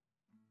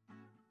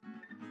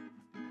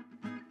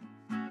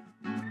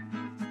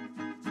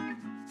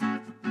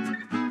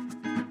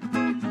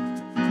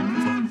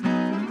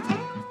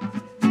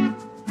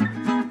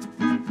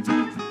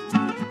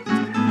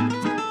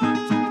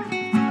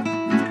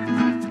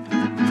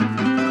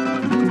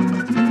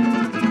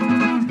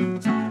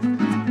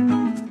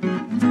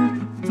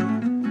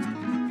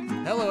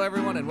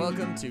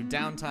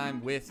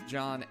Downtime with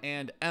John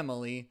and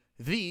Emily,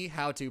 the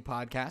how-to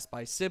podcast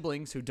by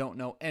siblings who don't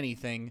know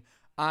anything.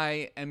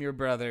 I am your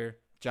brother,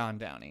 John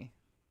Downey.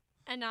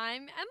 And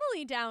I'm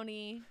Emily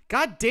Downey.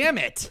 God damn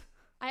it!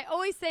 I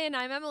always say, and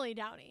I'm Emily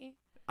Downey.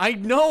 I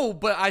know,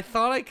 but I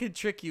thought I could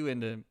trick you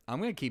into...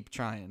 I'm going to keep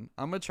trying.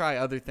 I'm going to try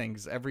other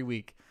things every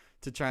week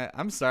to try...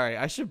 I'm sorry,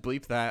 I should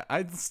bleep that.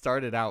 I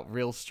started out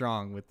real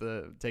strong with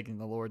taking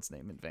the Lord's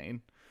name in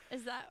vain.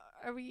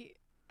 Are we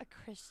a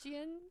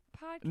Christian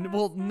podcast?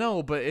 Well, then?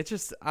 no, but it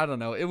just... I don't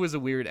know. It was a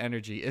weird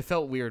energy. It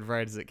felt weird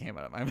right as it came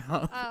out of my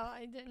mouth. Oh,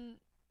 I didn't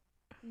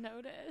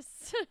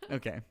notice.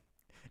 Okay.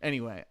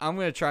 Anyway, I'm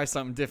going to try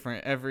something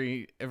different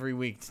every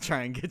week to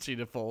try and get you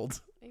to fold.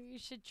 Maybe you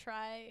should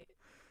try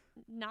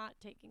not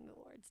taking the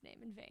Lord's name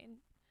in vain.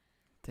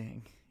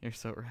 Dang, you're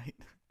so right.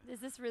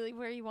 Is this really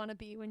where you want to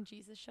be when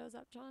Jesus shows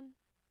up, John?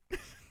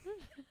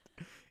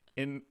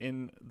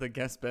 In the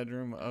guest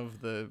bedroom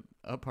of the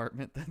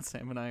apartment that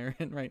Sam and I are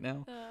in right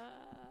now?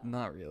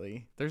 Not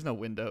really. There's no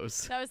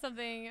windows. That was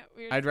something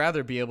weird. I'd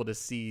rather be able to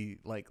see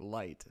like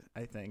light,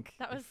 I think.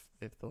 That was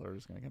if the Lord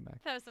was going to come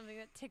back. That was something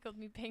that tickled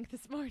me pink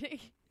this morning.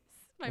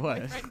 My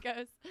What? boyfriend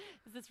goes,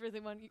 "Is this really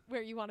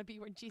where you want to be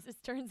when Jesus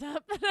turns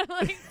up?" And I'm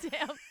like,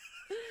 "Damn,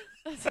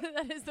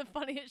 that is the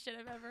funniest shit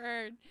I've ever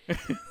heard."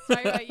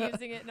 Sorry about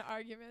using it in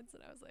arguments,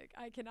 and I was like,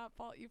 "I cannot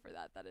fault you for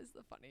that. That is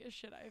the funniest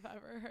shit I've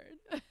ever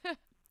heard."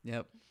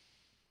 Yep.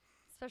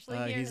 Especially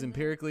here. He's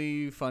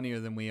empirically funnier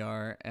than we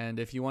are, and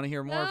if you want to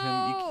hear more of him,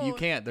 No. you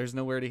can't. There's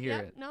nowhere to hear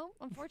it. No,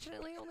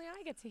 unfortunately, only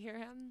I get to hear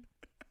him.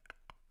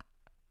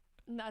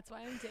 And that's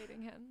why I'm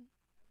dating him.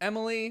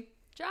 Emily,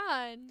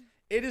 John,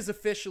 it is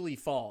officially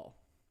fall.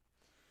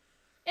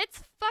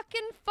 it's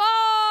fucking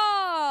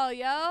fall,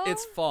 yo.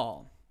 It's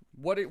fall.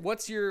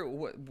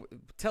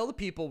 Tell the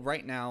people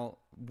right now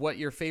what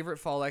your favorite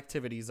fall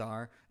activities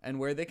are and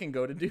where they can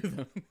go to do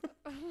them.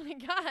 Oh my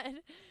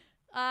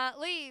god.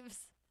 Leaves.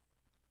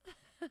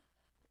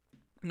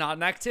 Not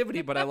an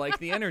activity, but I like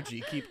the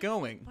energy. Keep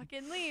going.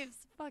 Fucking leaves.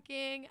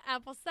 Fucking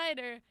apple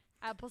cider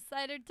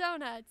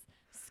donuts.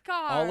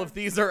 Scarves. All of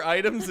these are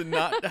items and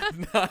not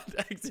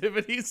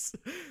activities.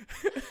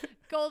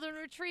 Golden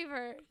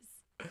retrievers.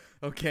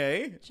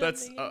 Okay,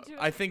 that's. Jumping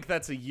into I think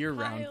that's a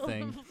year-round Pile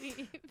thing. of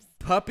leaves.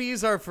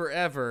 Puppies are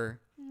forever,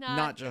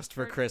 not just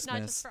for Christmas.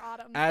 Not just for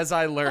autumn. As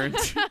I learned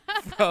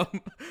from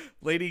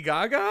Lady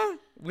Gaga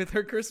with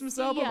her Christmas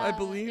album, I Sia.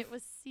 believe. It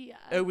was Sia.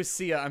 It was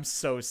Sia. I'm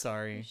so It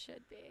sorry.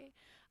 should be.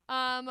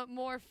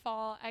 More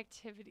fall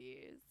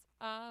activities.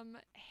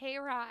 Hay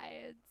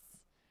rides.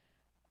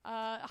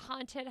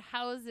 Haunted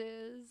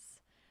houses.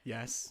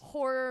 Yes.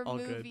 Horror All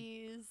good.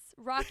 movies.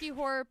 Rocky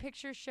Horror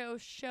Picture Show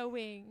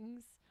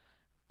showings.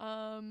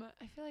 I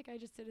feel like I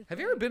just did a Have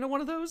you ever thing. been to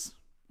one of those?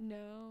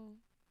 No.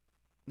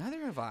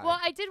 Neither have I. Well,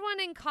 I did one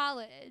in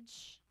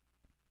college.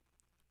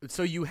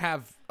 So you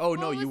have. Oh,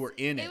 Well, no, you were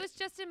in it. It was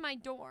just in my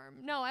dorm.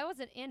 No, I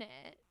wasn't in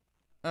it.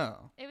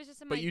 Oh. It was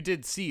just in my. But you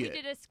did see we it.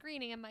 did a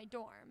screening in my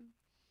dorm.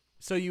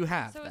 So you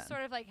have. So it was then.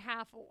 sort of like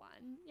half a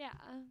one. Yeah.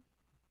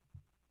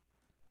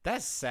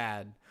 That's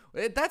sad.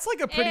 That's like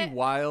a pretty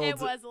wild. It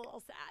was a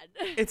little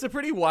sad. It's a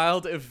pretty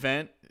wild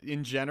event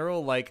in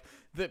general. Like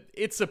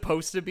it's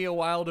supposed to be a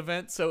wild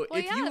event. So Well,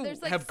 if yeah, you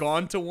there's, like, have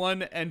gone to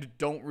one and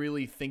don't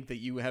really think that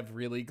you have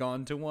really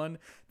gone to one,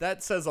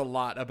 that says a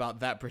lot about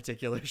that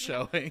particular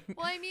showing.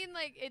 Well, I mean,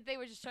 like they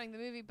were just showing the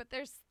movie, but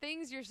there's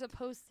things you're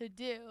supposed to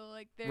do.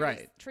 Like there's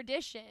Right.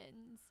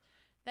 traditions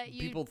that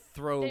you People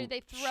throw,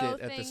 they throw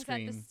shit at the things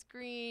screen. at the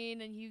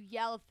screen, and you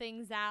yell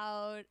things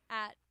out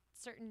at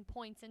certain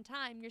points in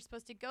time. You're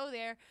supposed to go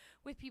there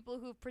with people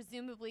who've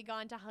presumably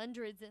gone to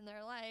hundreds in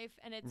their life,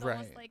 and it's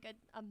almost Right. like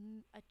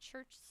a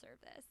church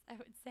service, I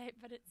would say,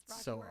 but it's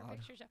Rocky So Horror odd.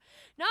 Picture Show.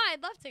 No,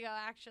 I'd love to go,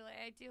 actually.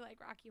 I do like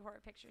Rocky Horror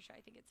Picture Show.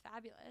 I think it's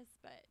fabulous,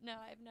 but no,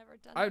 I've never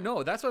done I that.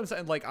 know, that's what I'm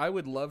saying. Like, I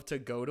would love to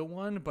go to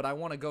one, but I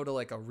want to go to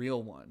like a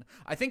real one.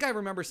 I think I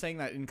remember saying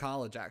that in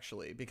college,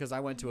 actually, because I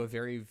went to a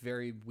very,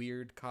 very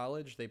weird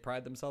college. They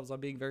pride themselves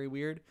on being very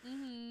weird,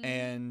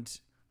 and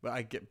well,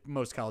 I get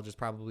most colleges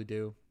probably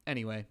do.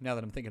 Anyway, now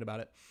that I'm thinking about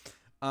it,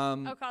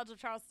 College of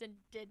Charleston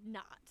did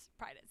not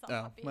pride itself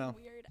on being well.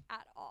 weird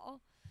at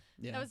all.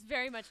 yeah. That was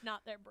very much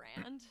not their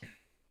brand.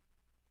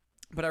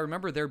 But I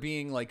remember there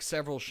being like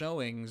several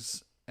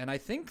showings, and I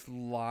think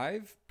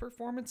live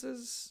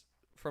performances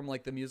from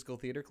like the musical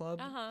theater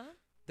club. Uh-huh.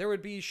 There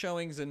would be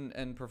showings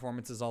and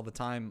performances all the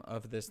time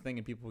of this thing,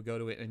 and people would go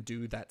to it and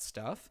do that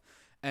stuff.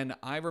 And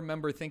I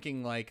remember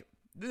thinking, like,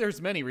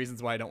 there's many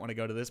reasons why I don't want to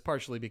go to this,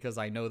 partially because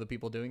I know the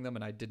people doing them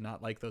and I did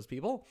not like those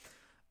people.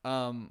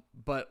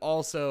 But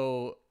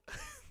also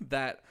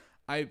that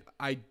I'm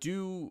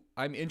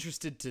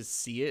interested to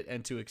see it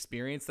and to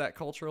experience that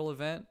cultural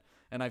event.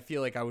 And I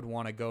feel like I would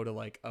want to go to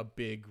like a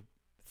big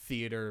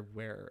theater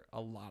where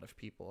a lot of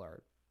people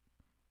are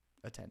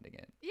attending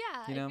it.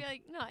 Yeah, You know?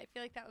 I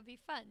feel like that would be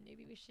fun.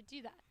 Maybe we should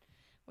do that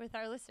with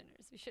our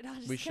listeners. We should all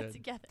just We get should.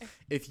 together.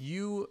 If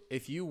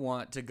you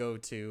want to go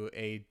to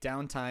a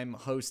Downtime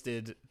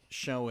hosted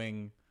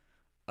showing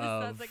This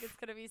of sounds like it's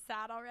gonna be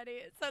sad already.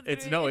 It sounds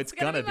it's gonna it's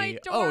gonna my be.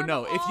 Oh dorm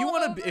no! If you all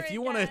want over to, if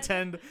you want to again.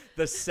 attend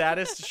the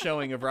saddest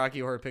showing of Rocky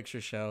Horror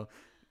Picture Show,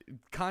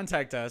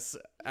 contact us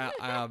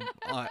on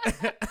our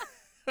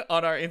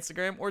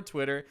Instagram or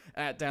Twitter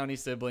at Downey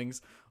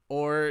Siblings,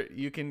 or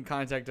you can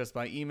contact us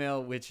by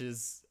email, which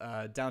is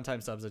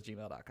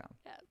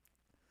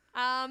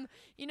downtimesubs@gmail.com.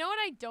 You know what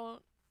I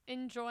don't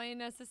enjoy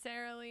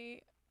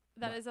necessarily?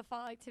 That is a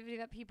fall activity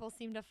that people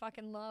seem to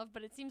fucking love,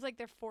 but it seems like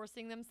they're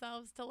forcing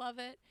themselves to love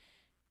it.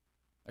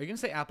 Are you gonna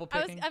say apple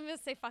picking? I'm gonna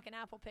say fucking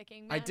apple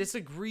picking. Man. I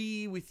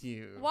disagree with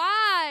you.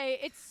 Why?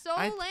 It's so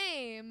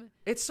lame.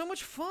 It's so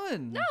much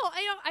fun. No,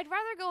 I'd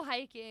rather go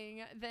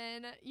hiking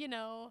than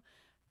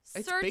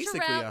It's search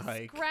basically around, a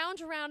hike.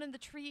 scrounge around in the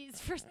trees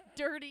for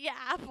dirty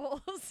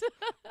apples.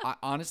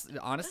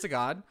 Honest to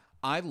God,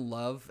 I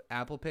love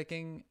apple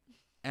picking,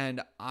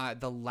 and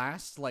the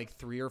last like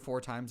 3 or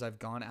 4 times I've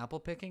gone apple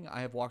picking,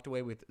 I have walked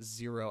away with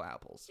 0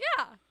 apples.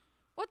 Yeah.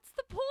 What's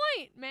the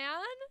point,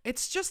 man?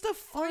 It's just a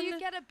fun Or you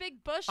get a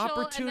big bushel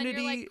opportunity and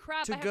then you're like,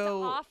 crap, to I have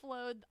go- to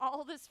offload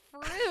all this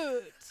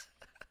fruit.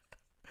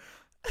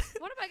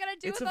 What am I going to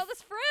do It's with all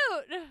this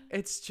fruit?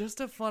 It's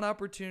just a fun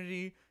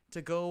opportunity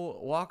to go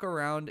walk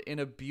around in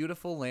a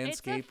beautiful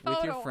landscape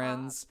with your photo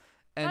friends.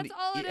 And That's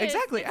all it is.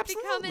 exactly, It's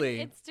absolutely.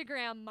 become an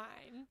Instagram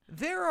mine.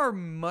 There are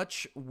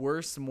much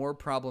worse, more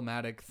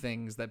problematic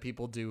things that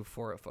people do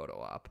for a photo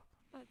op.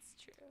 That's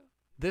true.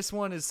 This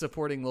one is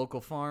supporting local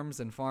farms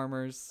and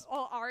farmers.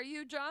 Oh, are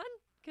you, John?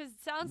 Because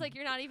it sounds like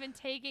you're not even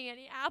taking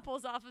any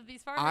apples off of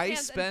these farmers' I hands,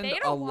 and spend they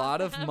a don't lot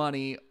want of them.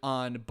 money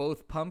on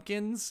both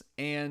pumpkins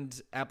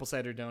and apple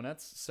cider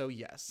donuts, so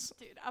yes.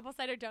 Dude, apple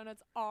cider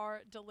donuts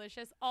are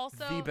delicious.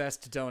 Also, The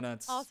best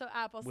donuts. Also,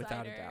 apple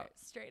without cider, a doubt.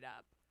 straight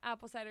up.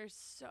 Apple cider's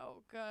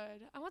so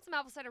good. I want some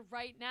apple cider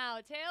right now,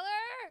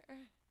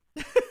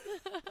 Taylor.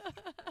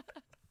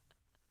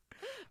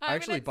 I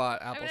actually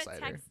bought apple I'm cider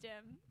gonna text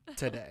him.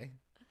 today.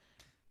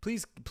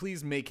 Please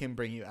make him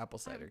bring you apple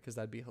cider because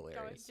that'd be Going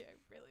hilarious. to. I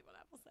really want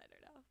apple cider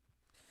now.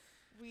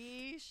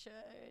 We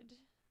should.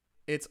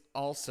 It's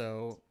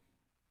also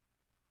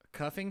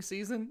cuffing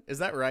season. Is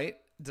that right?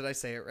 Did I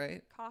say it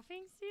right?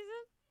 Coughing season?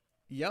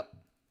 Yep.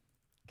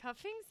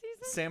 Cuffing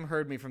season? Sam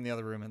heard me from the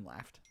other room and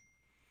laughed.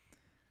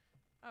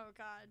 Oh,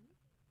 God.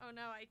 Oh,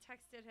 no. I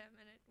texted him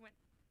and it went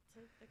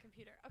to the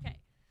computer. Okay.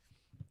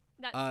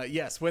 That's,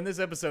 Yes, when this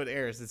episode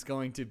airs, it's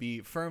going to be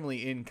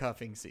firmly in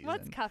cuffing season.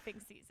 what's cuffing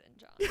season,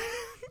 John?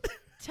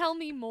 Tell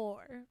me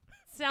more.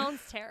 Sounds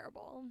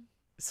terrible.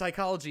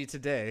 Psychology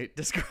Today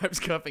describes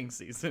cuffing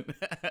season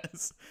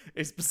as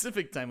a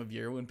specific time of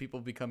year when people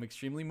become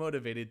extremely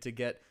motivated to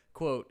get,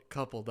 quote,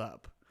 coupled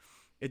up.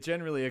 It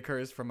generally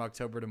occurs from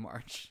October to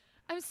March.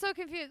 I'm so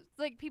confused.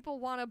 Like, people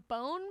want to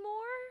bone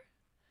more?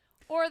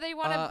 Or they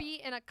want to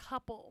be in a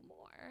couple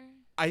more?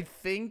 I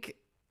think...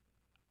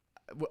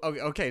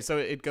 Okay, so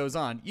it goes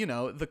on. You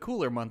know, the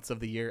cooler months of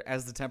the year,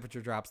 as the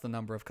temperature drops, the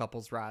number of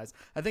couples rise.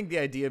 I think the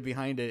idea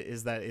behind it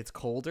is that it's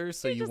colder,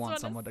 so you just want wanna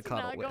someone to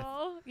cuddle with.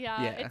 snuggle.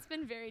 Yeah, Yeah. it's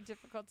been very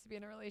difficult to be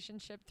in a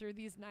relationship through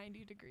these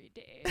 90-degree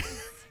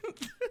days.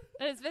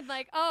 And it's been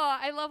like, oh,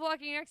 I love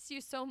walking next to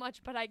you so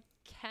much, but I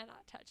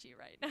cannot touch you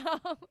right now.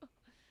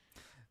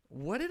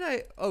 What did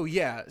I... Oh,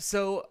 yeah.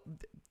 So,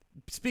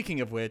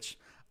 speaking of which,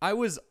 I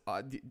was...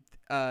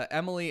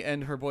 Emily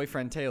and her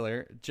boyfriend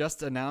Taylor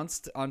just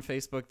announced on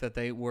Facebook that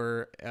they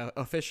were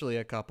officially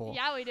a couple.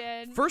 Yeah, we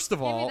did. First of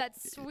Give all... me that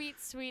sweet,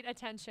 sweet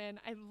attention.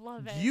 I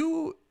love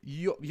it.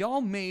 Y'all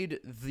made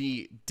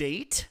the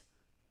date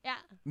Yeah.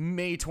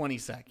 May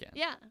 22nd.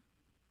 Yeah.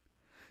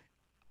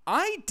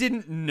 I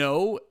didn't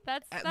know...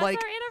 That's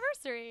like, our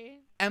anniversary.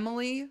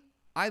 Emily,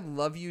 I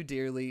love you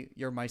dearly.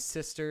 You're my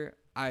sister.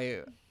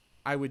 I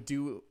would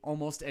do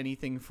almost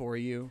anything for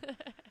you.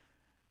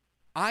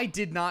 I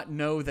did not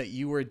know that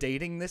you were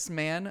dating this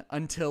man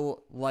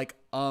until like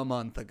a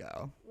month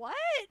ago. What?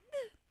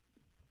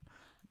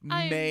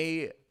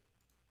 It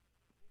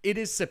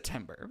is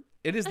September.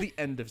 It is the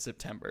end of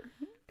September.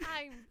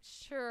 I'm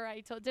sure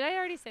I told. Did I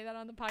already say that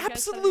on the podcast?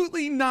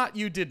 Absolutely not.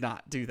 You did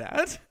not do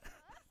that.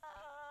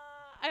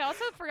 I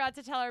also forgot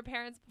to tell our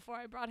parents before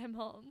I brought him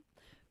home.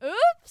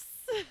 Oops.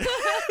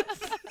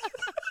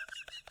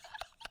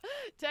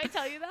 Did I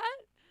tell you that?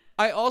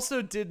 I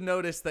also did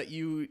notice that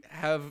you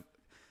have...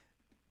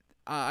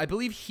 I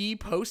believe he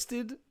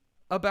posted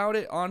about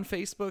it on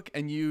Facebook,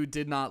 and you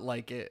did not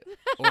like it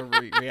or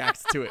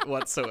react to it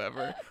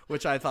whatsoever,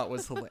 which I thought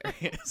was hilarious.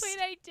 Wait,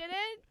 I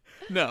didn't?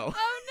 No.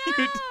 Oh,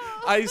 no.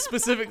 I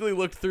specifically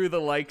looked through the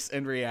likes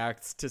and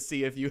reacts to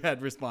see if you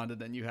had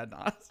responded, and you had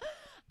not.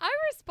 I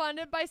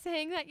responded by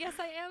saying that, yes,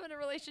 I am in a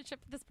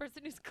relationship with this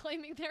person who's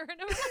claiming they're in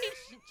a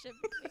relationship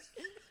with me.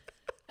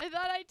 I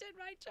thought I did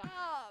my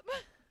job.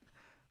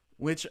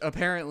 Which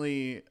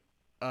apparently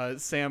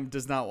Sam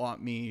does not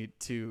want me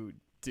to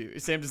do.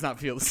 Sam does not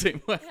feel the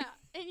same way.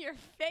 Yeah, in your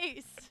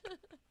face.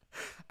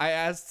 I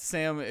asked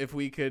Sam if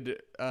we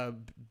could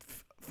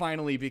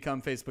finally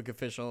become Facebook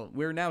official.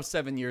 We're now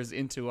 7 years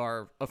into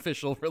our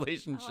official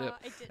relationship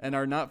I didn't. and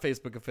are not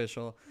Facebook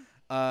official.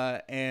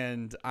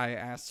 And I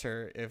asked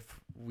her if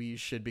we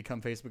should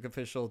become Facebook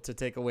official to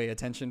take away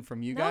attention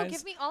from you No, guys.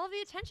 give me all of the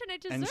attention I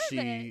deserve.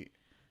 And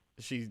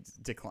she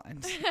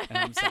declined, and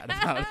I'm sad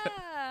about it.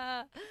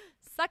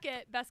 Suck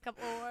it. Best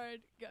couple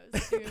award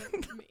goes to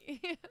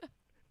me.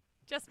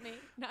 Just me,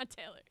 not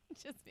Taylor.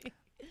 Just me.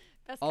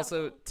 Best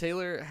Also, couple.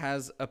 Taylor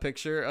has a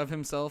picture of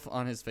himself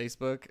on his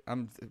Facebook.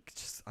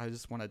 I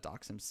just want to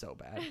dox him so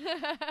bad.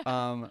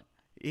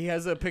 He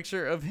has a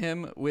picture of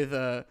him with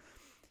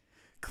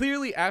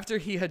clearly after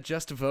he had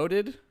just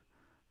voted.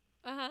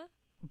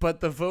 But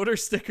the voter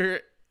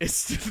sticker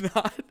is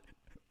not.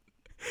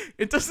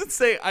 It doesn't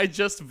say I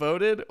just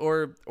voted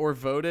or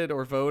voted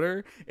or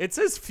voter. It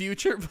says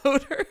future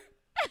voter.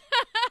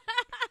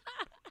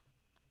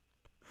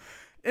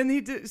 And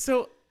he did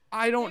so.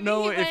 I don't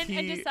know Maybe he if went he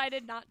and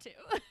decided not to.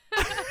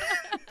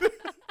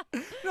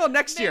 No,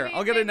 next year.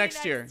 I'll get it maybe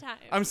next year. time.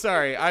 I'm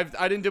sorry. I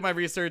didn't do my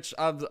research.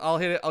 I'll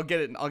hit it. I'll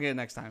get it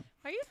next time.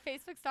 Are you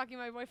Facebook stalking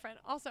my boyfriend?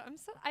 Also,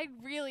 I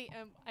really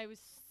am. I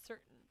was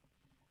certain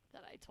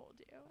that I told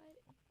you.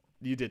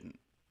 You didn't.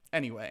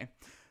 Anyway,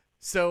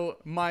 so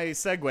my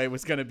segue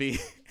was gonna be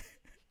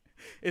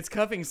it's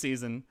cuffing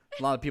season.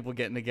 A lot of people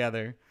getting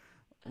together.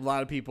 A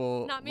lot of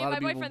people. Not me and my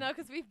boyfriend though,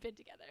 because we've been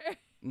together.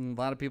 A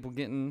lot of people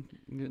getting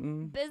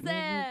Busy.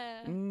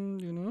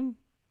 you know,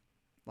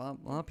 a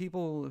lot of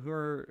people who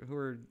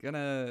are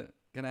gonna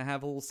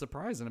have a little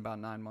surprise in about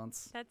 9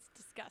 months. That's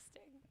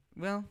disgusting.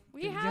 Well,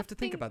 you have to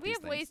think about these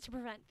things. We have ways to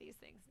prevent these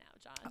things now,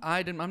 John.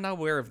 I'm not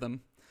aware of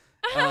them.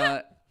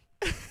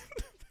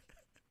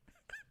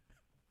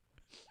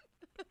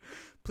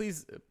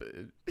 Please.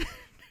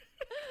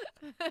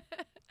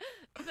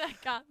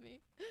 That got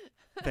me.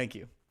 Thank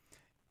you.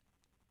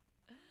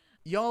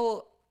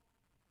 Y'all,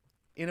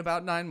 in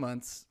about 9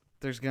 months,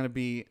 there's going to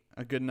be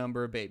a good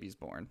number of babies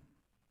born.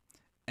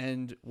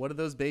 And what do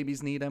those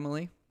babies need,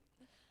 Emily?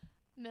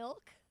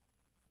 Milk.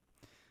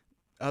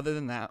 Other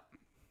than that,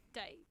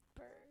 Diapers.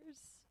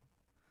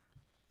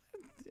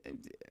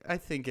 I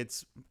think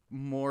it's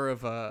more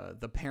of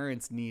the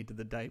parents need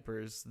the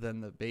diapers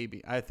than the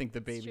baby. I think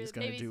the baby's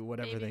going to do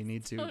whatever they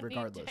need to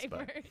regardless.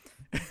 But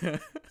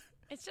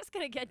it's just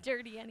going to get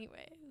dirty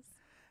anyways.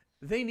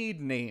 They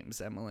need names,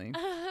 Emily.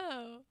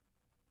 Oh.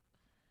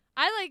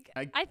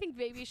 I think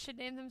babies should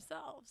name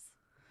themselves.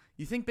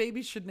 You think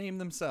babies should name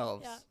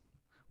themselves? Yeah.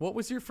 What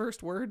was your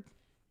first word?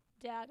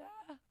 Dada.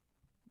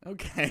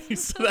 Okay,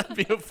 so that'd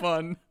be a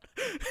fun.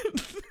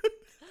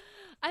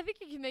 I think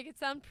you can make it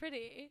sound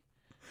pretty.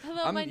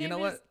 Hello, my name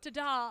is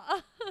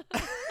Dada.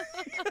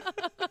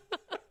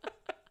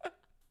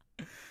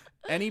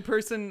 Any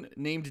person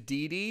named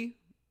Dee Dee,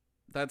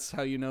 that's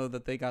how you know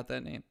that they got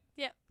that name.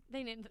 Yep,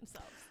 they named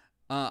themselves.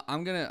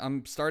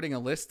 I'm starting a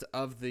list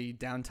of the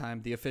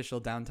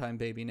official Downtime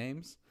baby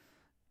names.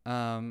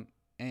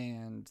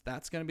 And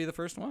that's gonna be the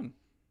first one.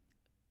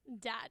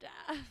 Dada.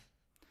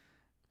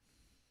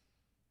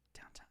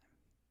 Downtime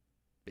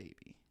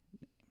baby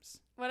names.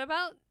 What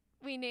about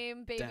we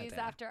name babies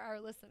Dada. after our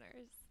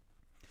listeners?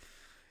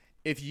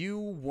 If you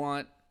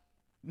want,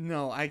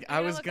 no,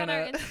 I was look gonna.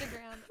 at our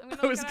Instagram.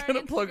 I was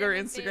gonna plug our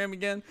Instagram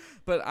again,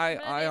 but I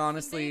name some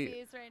honestly,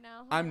 babies right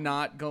now. I'm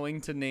not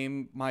going to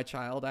name my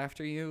child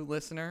after you,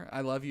 listener.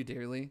 I love you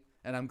dearly,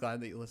 and I'm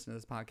glad that you listen to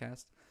this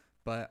podcast.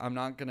 But I'm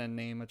not gonna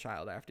name a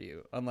child after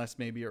you unless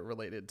maybe you're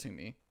related to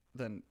me.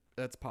 Then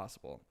that's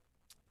possible.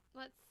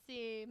 Let's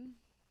see.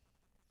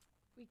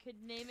 We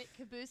could name it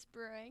Caboose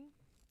Brewing.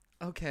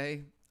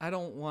 Okay, I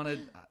don't want to.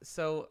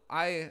 So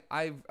I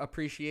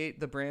appreciate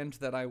the brand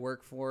that I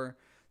work for.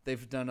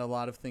 They've done a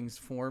lot of things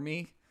for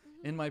me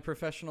in my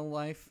professional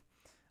life,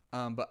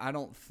 but I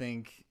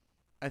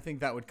think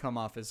that would come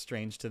off as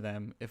strange to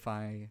them if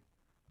I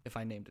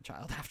named a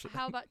child after them.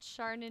 How about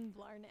Sharnin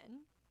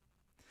Blarnin?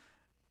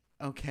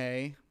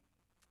 Okay.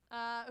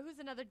 Who's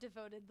another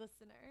devoted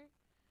listener?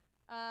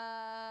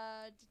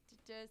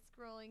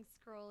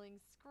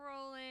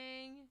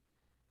 Scrolling.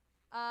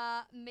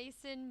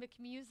 Mason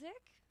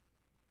McMusic.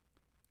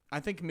 I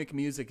think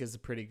McMusic is a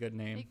pretty good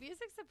name.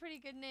 McMusic's a pretty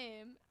good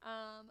name.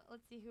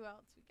 Let's see who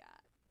else we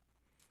got.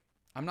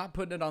 I'm not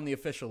putting it on the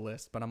official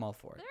list, but I'm all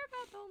for it. They're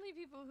about the only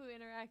people who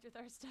interact with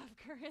our stuff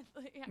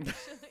currently,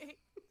 actually.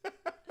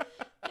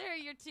 There are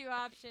your two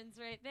options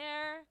right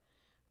there.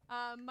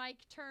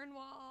 Mike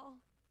Turnwall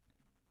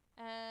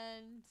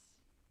and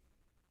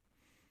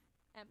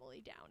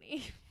Emily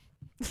Downey.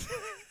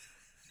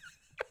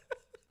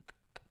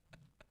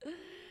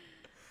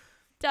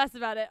 That's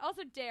about it.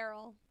 Also,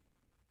 Daryl.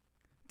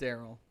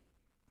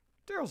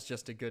 Daryl's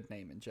just a good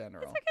name in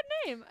general. It's a good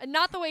name.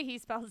 Not the way he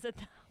spells it,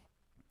 though.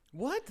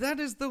 What? That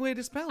is the way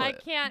to spell it. I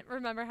can't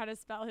remember how to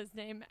spell his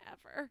name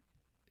ever.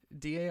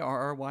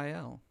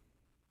 Darryl.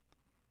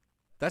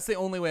 That's the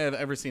only way I've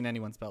ever seen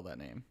anyone spell that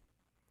name.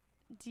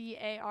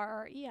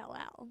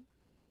 Darrell.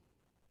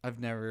 I've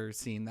never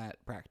seen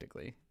that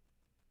practically.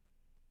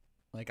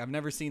 Like, I've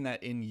never seen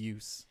that in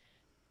use.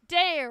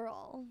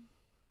 Daryl.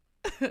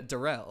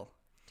 Darrell.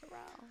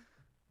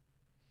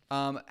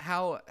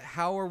 How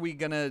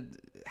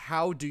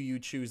do you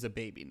choose a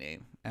baby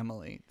name,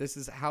 Emily? This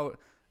is how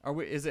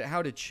is it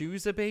how to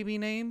choose a baby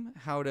name?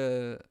 How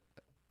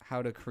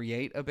how to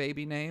create a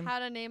baby name, How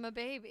to name a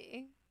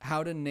baby.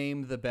 how to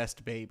name the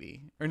best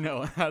baby, or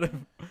no, how to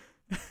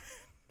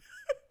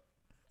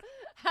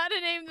How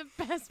to name the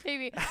best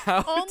baby.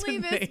 how Only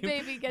to this name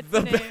baby gets the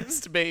the name.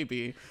 best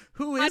baby.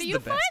 Who is How do you the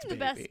find best the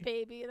baby? best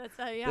baby? That's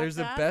how you There's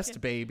have a to best ask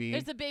it. baby.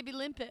 There's a baby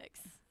Olympics.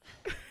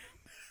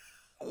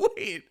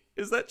 Wait,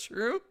 is that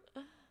true?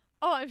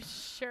 Oh, I'm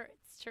sure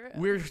it's true.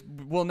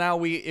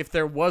 Now if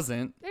there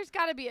wasn't, There's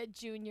got to be a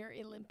junior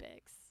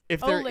Olympics. if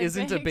there not a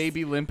Olympics.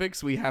 baby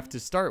Olympics, we have to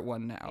start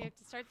one now. We have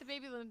to start the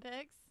baby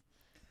Olympics.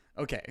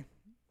 Okay.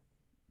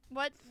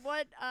 What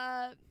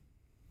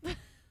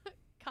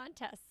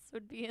contests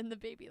would be in the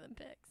baby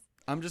Olympics?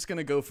 I'm just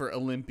gonna go for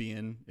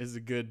Olympian is a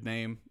good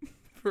name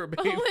for a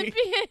baby.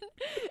 Olympian.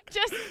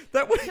 Just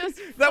That way, just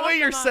that fuck way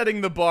you're them up.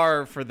 setting the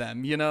bar for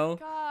them, you know?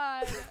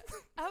 God,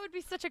 that would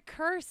be such a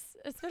curse,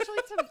 especially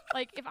to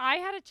like if I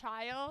had a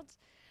child,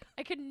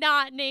 I could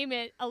not name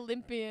it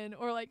Olympian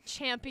or like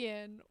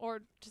champion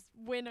or just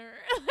winner.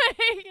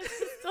 Like it's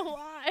just a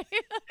lie.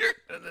 You're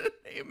gonna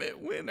name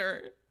it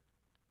winner.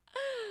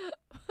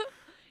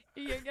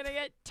 You're gonna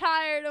get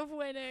tired of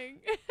winning.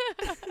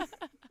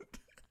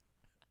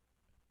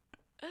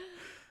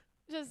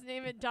 Just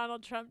name it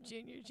Donald Trump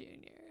Jr.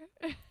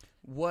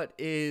 What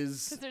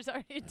is... Because there's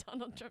already a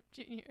Donald Trump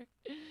Jr.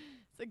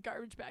 It's a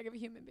garbage bag of a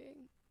human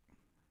being.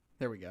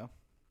 There we go.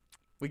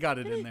 We got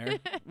it in there.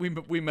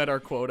 we met our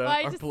quota,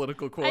 Well, our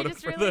political quota. I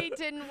just for really the...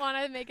 didn't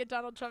want to make a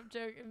Donald Trump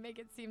joke and make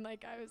it seem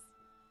like I was...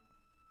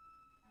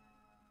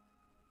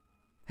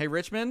 Hey,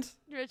 Richmond?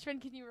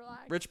 Richmond, can you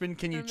relax? Richmond,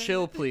 can for you a minute?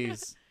 chill,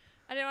 please?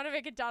 I didn't want to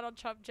make a Donald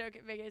Trump joke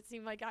and make it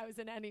seem like I was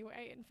in any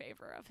way in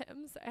favor of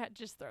him. So I had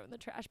just thrown the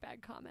trash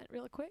bag comment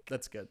real quick.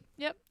 That's good.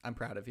 Yep. I'm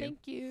proud of you.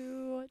 Thank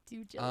you.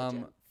 Due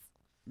diligence.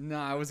 No,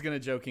 I was going to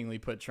jokingly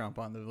put Trump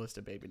on the list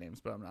of baby names,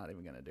 but I'm not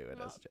even going to do it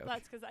as a joke.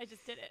 That's because I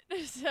just did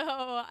it. So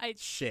I...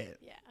 Shit.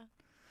 Yeah.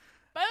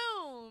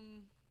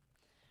 Boom.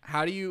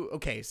 How do you...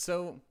 Okay,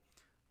 so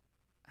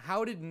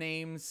how did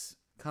names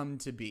come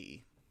to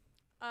be?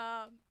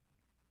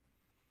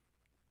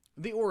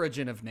 The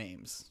origin of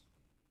names.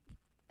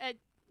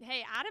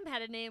 Hey, Adam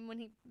had a name when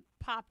he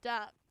popped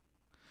up.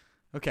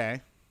 Okay.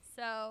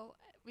 So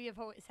we have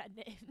always had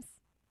names.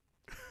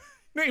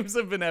 Names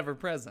have been ever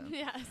present.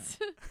 Yes.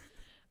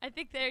 I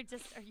think they're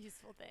just are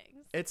useful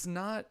things. It's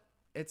not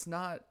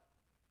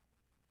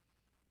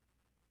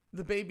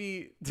the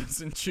baby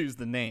doesn't choose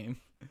the name.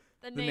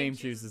 The name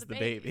chooses the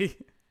baby.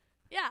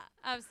 Yeah,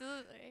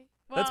 absolutely.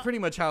 Well, That's pretty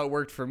much how it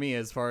worked for me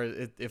as far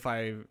as if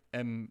I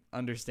am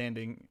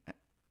understanding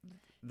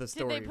the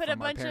story did they put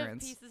from a our bunch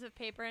parents. of pieces of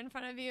paper in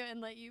front of you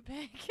and let you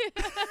pick?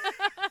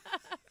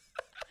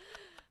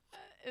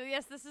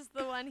 Yes, this is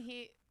the one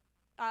he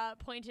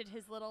pointed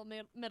his little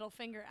middle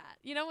finger at.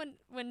 You know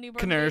when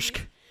newborn Knersk.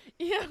 babies,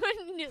 you know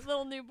when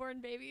little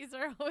newborn babies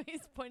are always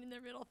pointing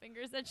their middle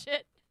fingers at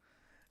shit.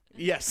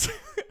 Yes.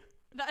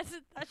 That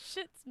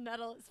shit's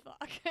metal as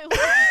fuck. I love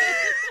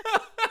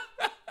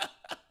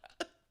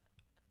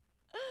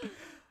it.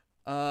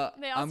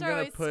 They I'm also are gonna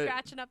always put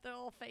scratching up their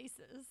little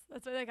faces.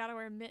 That's why they gotta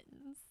wear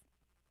mittens.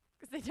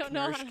 Because they don't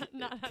know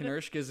not how to...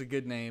 Knersk is a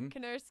good name.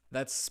 Knersk.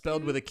 That's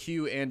spelled with a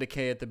Q and a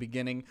K at the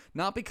beginning.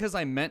 Not because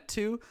I meant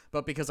to,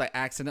 but because I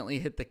accidentally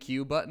hit the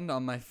Q button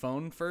on my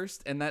phone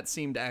first, and that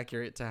seemed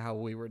accurate to how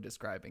we were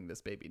describing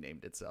this baby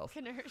named itself.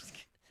 Knersk.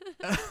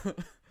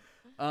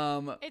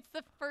 It's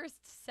the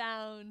first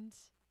sound.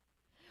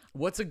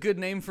 What's a good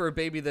name for a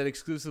baby that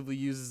exclusively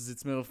uses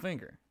its middle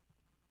finger?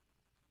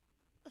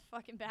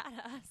 Fucking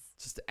badass.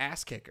 Just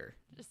ass kicker.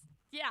 Just,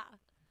 yeah.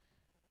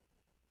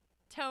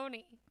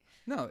 Tony.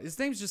 No, his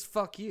name's just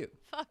fuck you.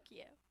 Fuck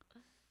you.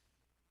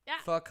 Yeah.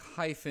 Fuck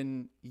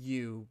hyphen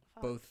you,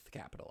 Fuck. both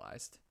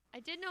capitalized. I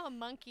did know a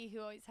monkey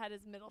who always had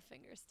his middle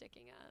finger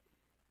sticking up.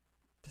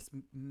 That's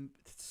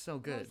so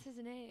What good. was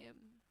his name?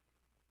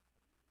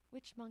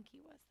 Which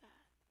monkey was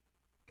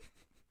that?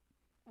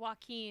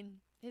 Joaquin.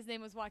 His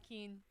name was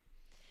Joaquin.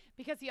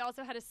 Because he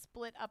also had a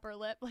split upper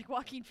lip like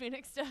Joaquin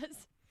Phoenix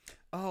does.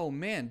 Oh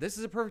man, this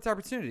is a perfect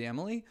opportunity,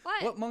 Emily.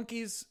 What?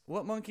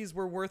 What monkeys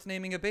were worth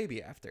naming a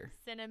baby after?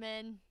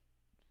 Cinnamon.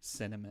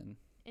 Cinnamon.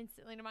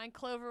 Instantly to mind.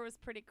 Clover was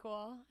pretty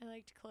cool. I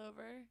liked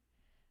Clover.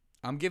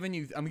 I'm giving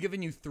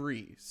you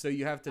 3. So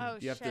you have to Oh,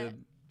 you have shit. to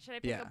Should I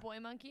pick yeah. a boy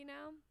monkey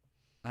now?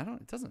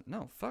 it doesn't.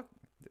 No, fuck.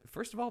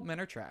 First of all, men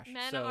are trash.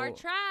 Men so are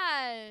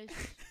trash.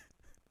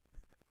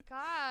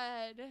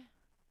 God.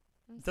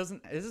 It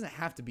doesn't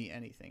have to be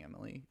anything,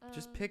 Emily.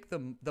 Just pick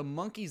the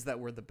monkeys that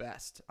were the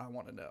best. I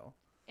want to know.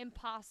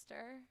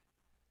 Imposter.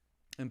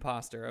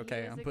 Imposter.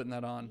 Okay, was I'm a- putting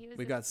that on. he was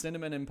We a- got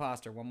cinnamon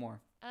imposter. One more.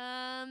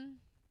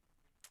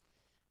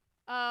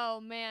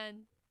 Oh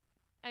man.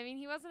 I mean,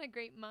 he wasn't a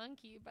great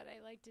monkey, but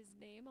I liked his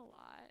name a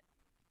lot.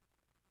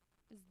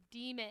 It was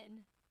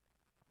Demon.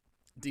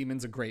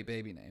 Demon's a great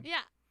baby name.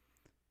 Yeah.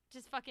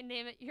 Just fucking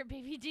name it your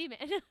baby Demon.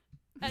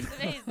 That's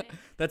amazing.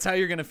 That's how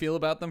you're gonna feel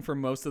about them for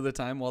most of the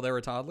time while they're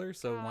a toddler.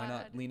 So why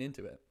not God. lean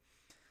into it?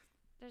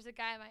 There's a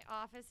guy in my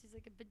office who's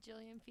like a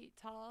bajillion feet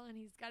tall, and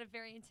he's got a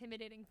very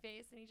intimidating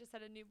face, and he just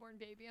had a newborn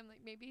baby. I'm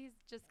like, maybe he's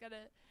just got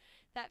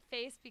that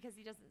face because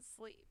he doesn't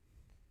sleep.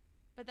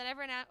 But then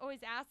everyone always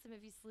asks him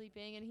if he's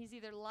sleeping, and he's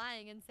either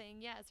lying and saying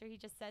yes, or he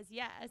just says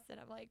yes. And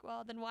I'm like,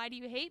 well, then why do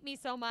you hate me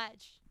so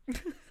much?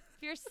 If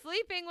you're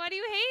sleeping, why do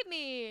you hate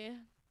me?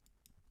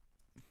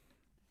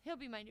 He'll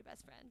be my new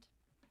best friend.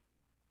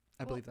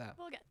 I believe that.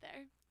 We'll get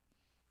there.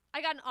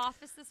 I got an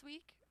office this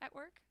week at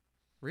work.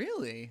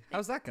 Really?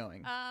 How's that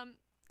going?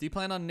 Do you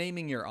plan on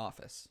naming your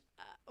office?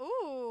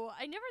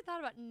 I never thought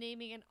about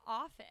naming an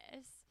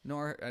office.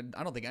 Nor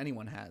I don't think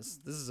anyone has.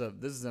 This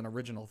is an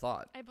original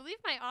thought. I believe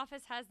my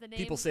office has the name.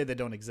 People say they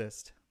don't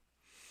exist.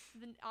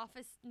 The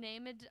office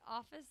named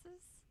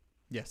offices.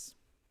 Yes.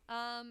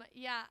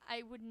 Yeah,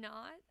 I would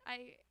not.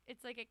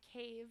 It's like a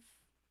cave.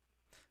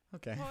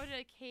 Okay. What would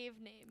a cave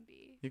name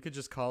be? You could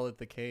just call it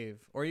the cave,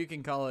 or you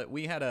can call it.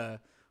 We had a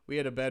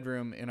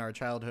bedroom in our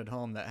childhood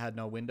home that had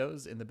no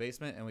windows in the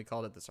basement, and we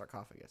called it the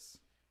sarcophagus.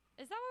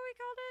 Is that what we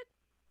called it?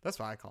 That's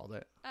why I called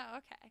it. Oh,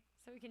 okay.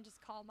 So we can just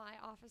call my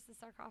office the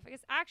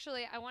sarcophagus.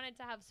 Actually, I wanted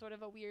to have sort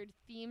of a weird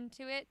theme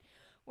to it,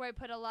 where I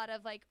put a lot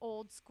of like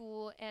old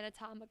school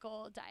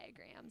anatomical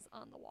diagrams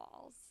on the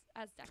walls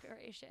as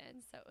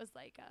decoration. So it was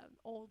like an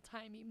old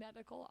timey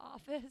medical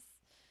office.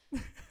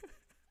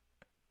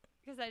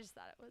 Because I just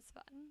thought it was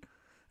fun.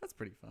 That's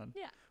pretty fun.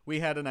 Yeah. We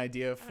had an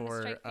idea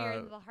for strike fear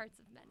into the hearts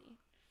of many.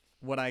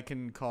 What I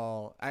can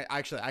call.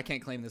 I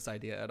can't claim this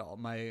idea at all.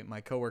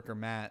 My coworker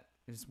Matt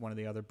is one of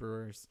the other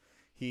brewers.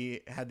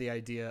 He had the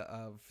idea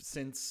of,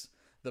 since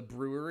the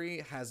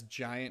brewery has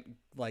giant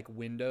like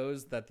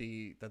windows that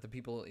the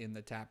people in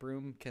the tap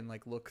room can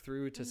like look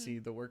through to see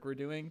the work we're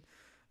doing.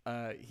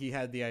 He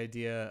had the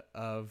idea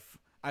of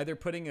either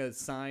putting a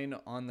sign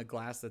on the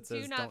glass that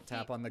says "Don't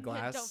tap on the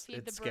glass;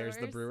 it scares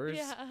the brewers,"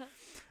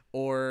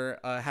 or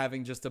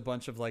having just a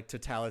bunch of like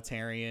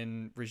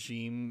totalitarian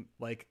regime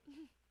like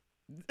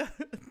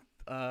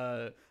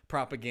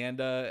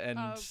propaganda and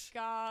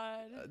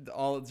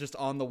all just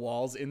on the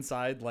walls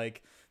inside,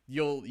 like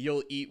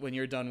you'll eat when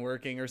you're done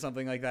working or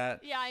something like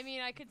that. Yeah, I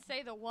mean, I could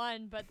say the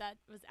one, but that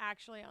was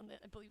actually on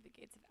I believe the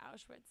gates of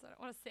Auschwitz, so I don't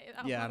want to say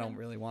that Yeah, one. I don't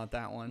really want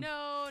that one.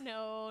 No.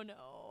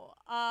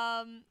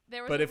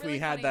 There was But if really we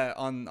had funny, that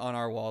on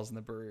our walls in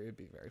the brewery, it'd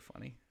be very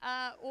funny.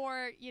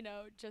 or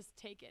just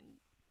taken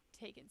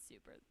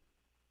super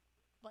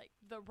like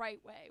the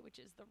right way, which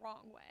is the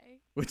wrong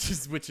way. Which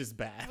is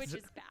bad. Which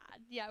is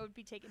bad. Yeah, it would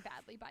be taken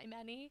badly by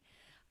many.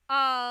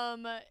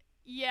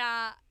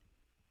 Yeah.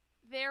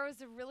 There's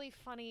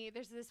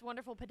this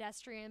wonderful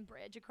pedestrian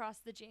bridge across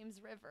the James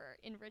River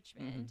in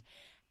Richmond.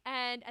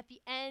 And at the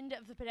end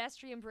of the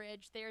pedestrian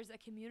bridge, there's a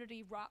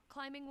community rock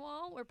climbing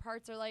wall where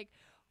parts are like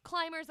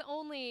climbers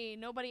only,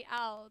 nobody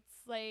else.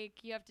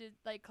 Like you have to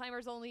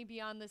climbers only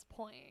beyond this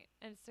point,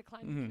 and it's to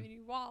climb the community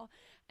wall.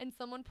 And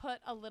someone put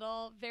a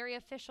little very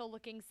official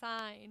looking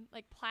sign,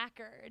 like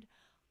placard,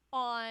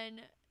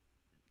 on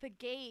the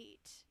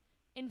gate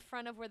in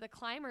front of where the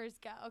climbers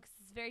go, because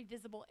it's a very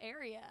visible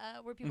area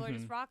where people are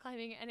just rock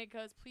climbing, and it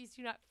goes, "Please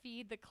do not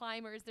feed the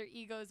climbers, their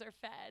egos are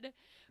fed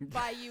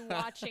by you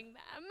watching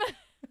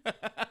them."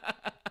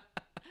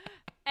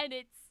 And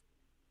it's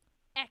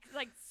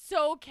like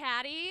so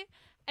catty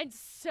and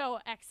so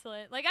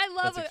excellent. Like I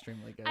love That's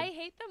extremely good. I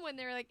hate them when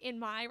they're like in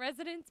my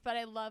residence, but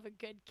I love a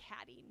good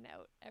catty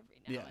note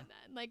every now and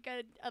then,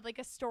 like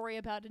a story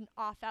about an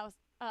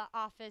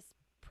office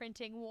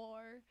printing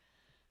war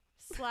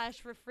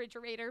 /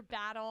 refrigerator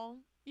battle,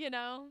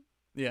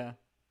 Yeah.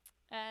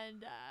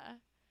 And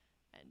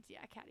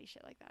yeah, catty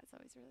shit like that is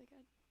always really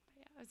good. But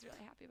yeah, I was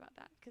really happy about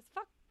that, because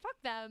fuck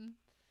them,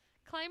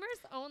 climbers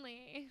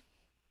only.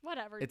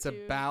 Whatever. It's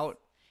dudes. about.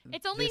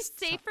 It's only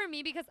safe for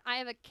me because I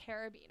have a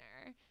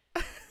carabiner.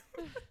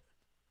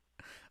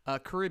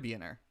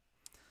 Caribbeaner.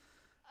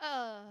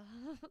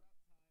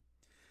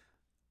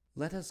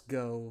 Let us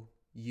go,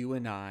 you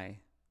and I,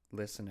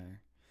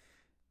 listener,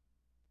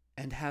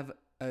 and have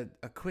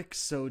a quick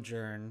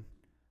sojourn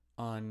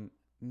on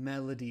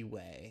Melody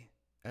Way,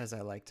 as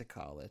I like to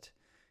call it.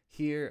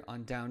 Here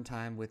on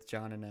Downtime with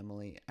John and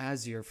Emily,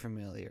 as you're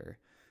familiar,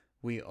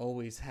 we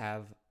always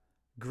have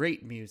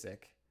great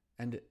music,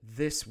 and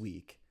this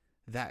week,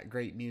 that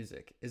great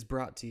music is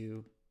brought to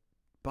you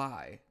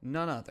by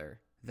none other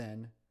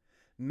than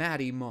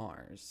Maddie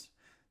Mars.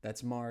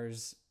 That's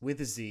Mars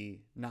with a Z,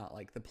 not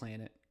like the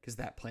planet, because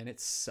that planet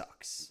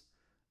sucks.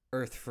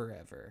 Earth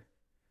forever.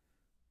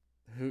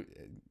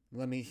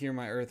 Let me hear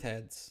my Earth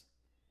heads.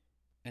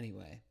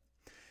 Anyway,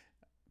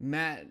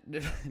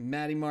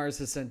 Maddie Mars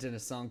has sent in a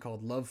song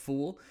called Love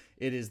Fool.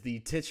 It is the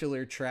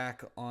titular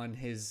track on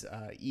his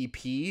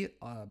EP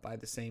by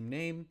the same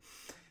name.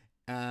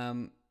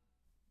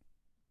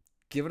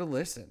 Give it a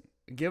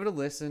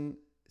listen.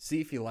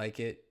 See if you like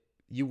it.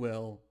 You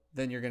will.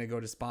 Then you're going to go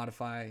to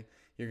Spotify.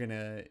 You're going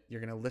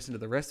to listen to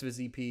the rest of his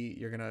EP.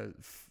 You're going to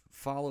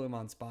follow him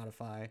on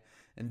Spotify.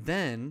 And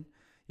then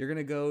you're going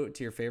to go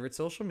to your favorite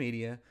social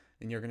media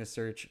and you're going to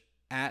search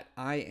at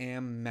I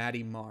am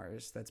Maddie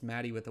Mars. That's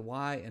Maddie with a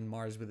Y and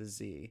Mars with a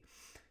Z.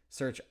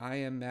 Search I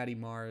am Maddie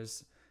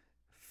Mars.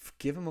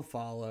 Give him a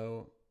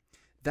follow.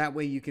 That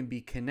way you can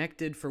be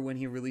connected for when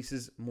he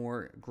releases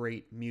more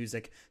great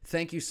music.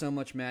 Thank you so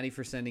much, Maddie,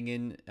 for sending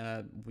in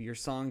your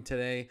song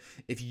today.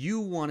 If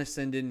you want to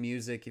send in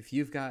music, if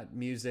you've got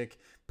music,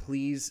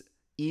 please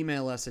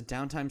email us at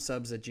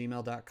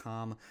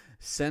downtimesubs@gmail.com.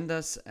 Send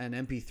us an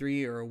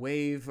MP3 or a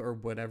WAV or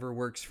whatever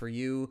works for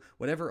you.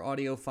 Whatever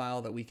audio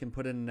file that we can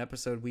put in an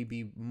episode, we'd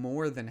be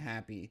more than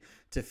happy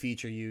to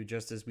feature you,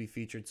 just as we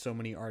featured so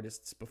many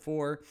artists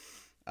before.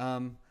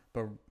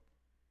 But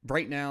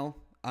right now,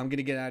 I'm going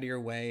to get out of your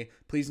way.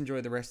 Please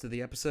enjoy the rest of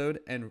the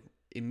episode. And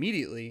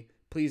immediately,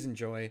 please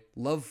enjoy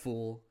Love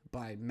Fool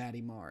by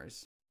Maddie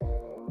Mars.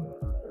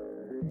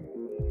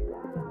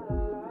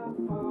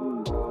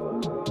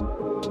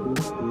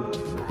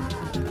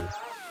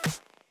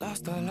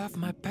 Lost all of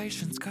my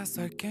patience cause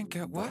I can't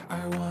get what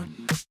I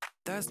want.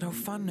 There's no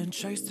fun in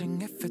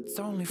chasing if it's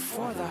only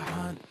for the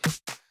hunt.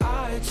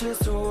 I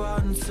just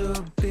want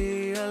to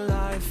be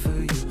alive for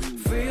you.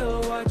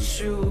 Feel what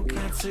you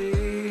can't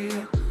see.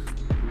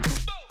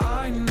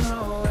 I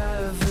know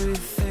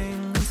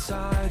everything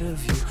inside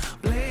of you,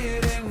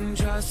 bleeding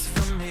just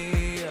for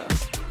me.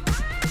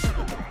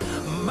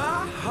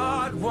 My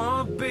heart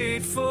won't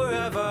beat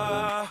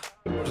forever,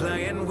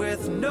 playing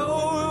with no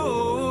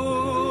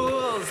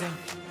rules.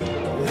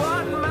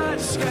 One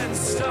match can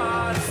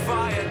start a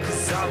fire,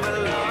 cause I'm a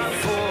love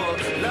fool,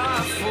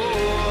 love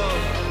fool.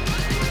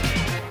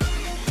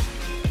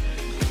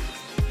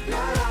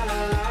 La la la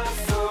love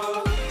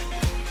fool.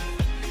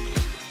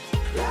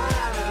 La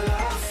la la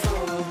love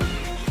fool.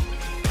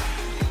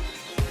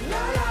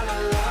 La la la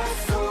love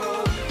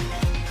fool.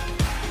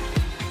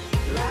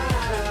 La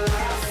la la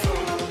love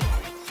fool.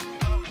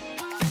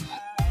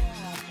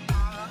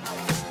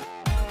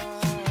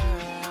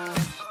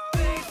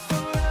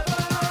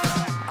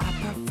 I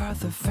prefer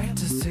the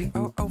fantasy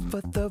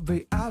over the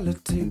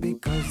reality,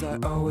 because I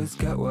always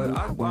get what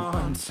I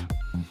want.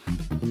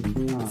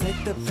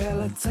 Take the pill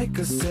and take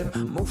a sip,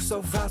 move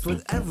so fast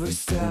with every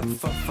step.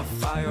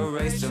 Fire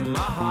racing my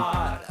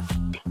heart.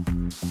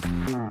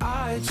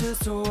 I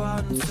just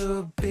want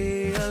to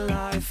be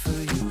alive for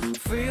you,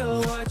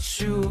 feel what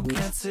you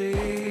can't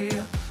see.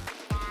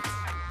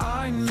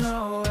 I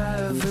know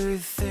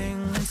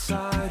everything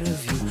inside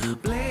of you,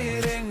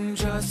 bleeding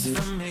just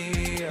for me.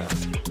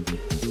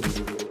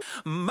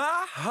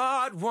 My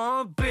heart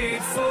won't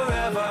beat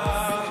forever,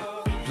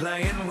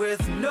 playing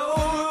with no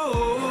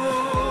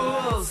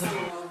rules.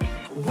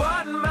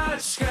 One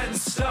match can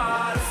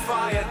start a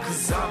fire,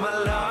 cause I'm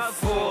a love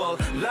fool,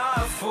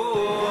 love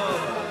fool.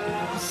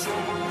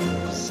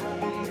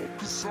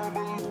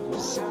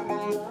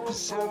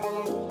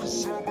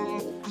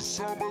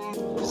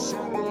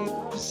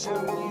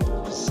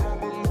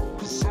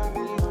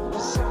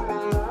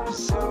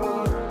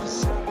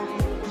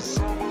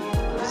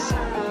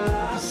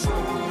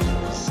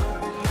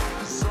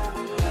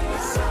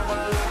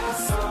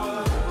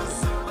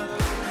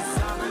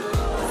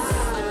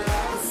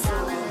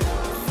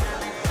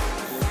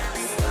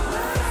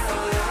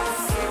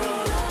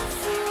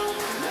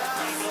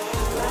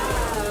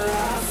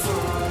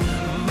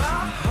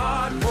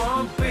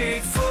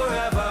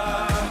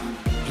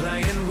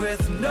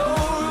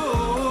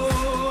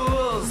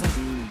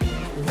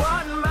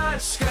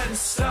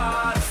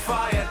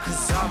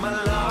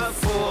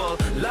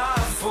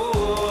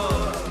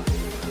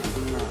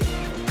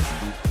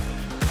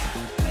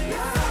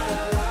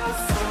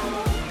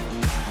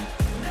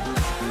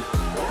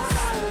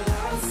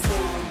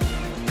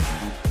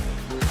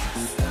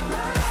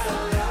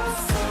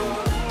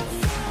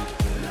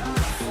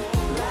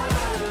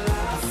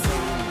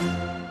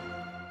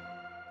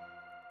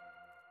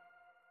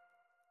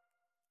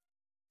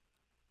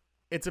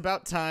 It's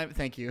about time.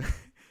 Thank you.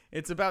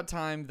 It's about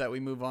time that we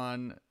move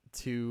on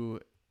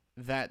to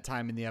that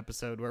time in the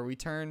episode where we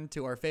turn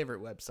to our favorite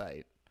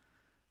website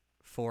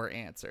for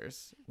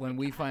answers when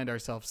we find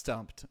ourselves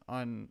stumped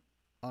on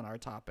our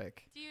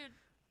topic. Dude,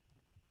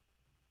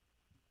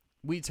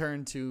 We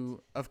turn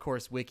to, of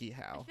course, I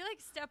WikiHow. feel like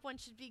step one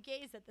should be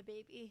gaze at the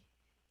baby.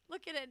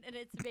 Look at it and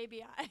its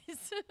baby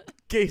eyes.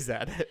 Gaze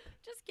at it.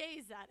 Just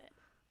gaze at it.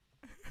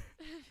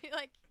 Be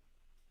like,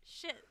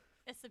 shit,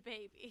 it's a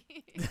baby.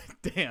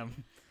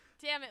 Damn.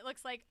 Damn, it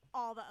looks like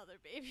all the other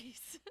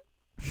babies.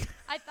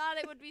 I thought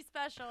it would be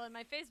special, and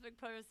my Facebook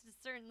post is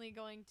certainly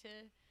going to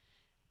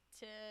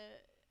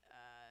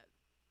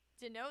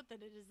denote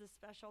that it is a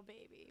special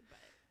baby, but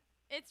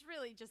it's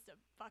really just a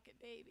fucking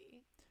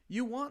baby.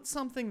 You want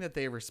something that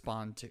they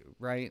respond to,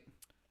 right?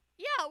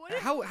 Yeah. What if,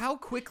 How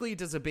quickly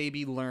does a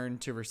baby learn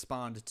to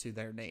respond to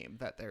their name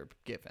that they're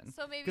given?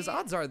 So maybe Because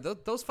odds are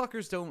those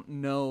fuckers don't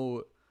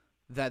know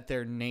that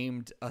they're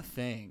named a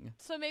thing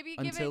so maybe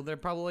give until it. they're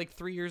probably like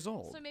 3 years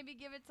old. So maybe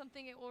give it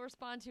something it will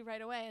respond to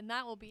right away, and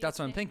that will be. That's its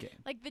what I'm name.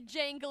 thinking. Like the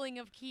jangling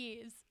of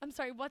keys. I'm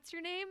sorry, what's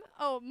your name?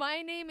 Oh,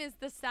 my name is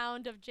the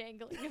sound of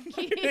jangling of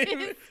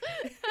keys.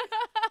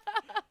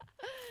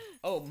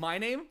 Oh, my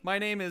name? My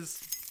name is...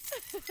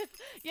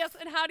 Yes,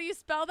 and how do you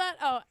spell that?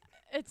 Oh,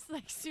 it's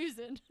like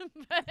Susan.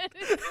 But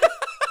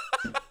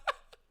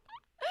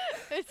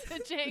It's a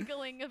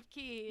jangling of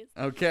keys.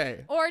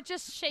 Okay. Or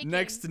just shaking.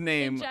 Next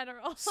name, in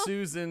general.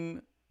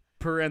 Susan,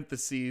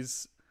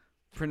 parentheses,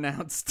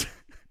 pronounced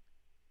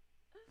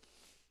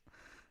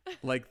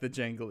like the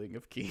jangling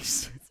of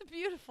keys. It's a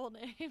beautiful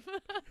name.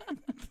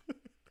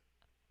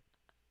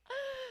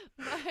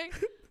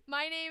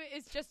 My name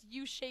is just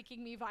you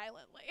shaking me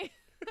violently.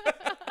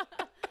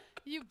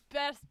 You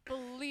best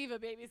believe a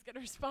baby's going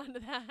to respond to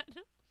that.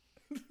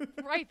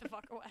 Right the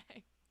fuck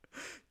away.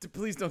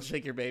 Please don't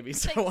shake your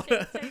babies. Shake,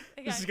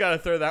 shake. Just gotta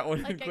throw that one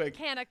in Like a quick.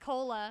 can of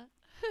cola.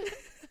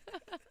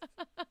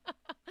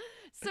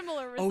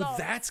 Similar results. Oh,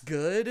 that's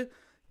good.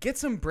 Get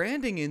some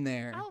branding in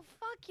there. Oh,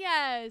 fuck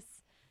yes.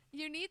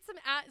 You need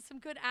some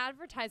good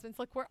advertisements.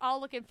 Look, we're all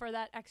looking for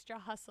that extra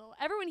hustle.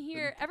 Everybody you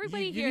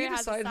here need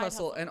has a side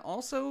hustle, and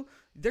also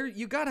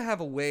you gotta have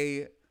a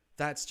way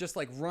that's just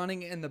like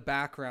running in the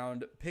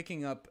background,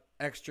 picking up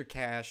extra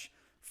cash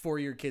for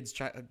your kids'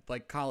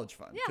 like college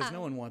fund, because Yeah.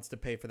 no one wants to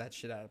pay for that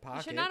shit out of pocket.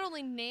 You should not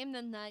only name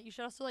them that, you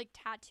should also like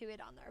tattoo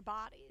it on their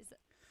bodies.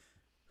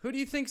 Who do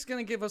you think's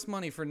gonna give us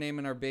money for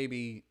naming our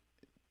baby,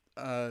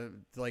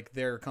 like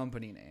their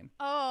company name?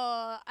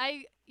 Oh,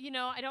 I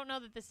don't know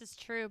that this is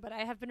true, but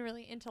I have been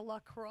really into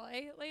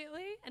LaCroix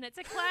lately, and it's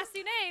a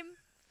classy name.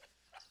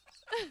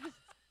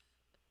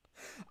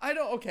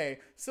 Okay,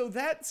 so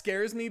that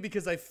scares me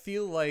because I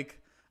feel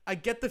like I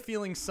get the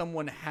feeling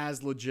someone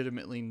has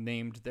legitimately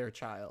named their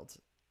child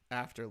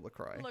after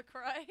LaCroix.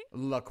 LaCroix?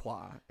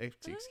 LaCroix,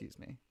 excuse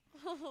me.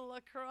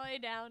 LaCroix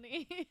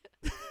Downey.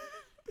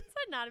 It's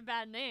not a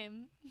bad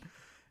name.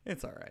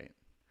 It's all right.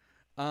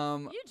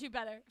 You do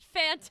better.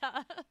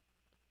 Fanta.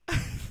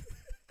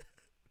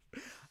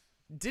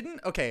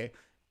 Okay.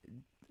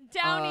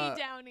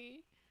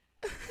 Downey.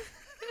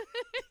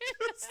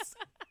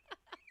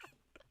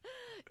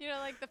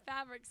 Like the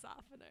fabric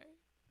softener.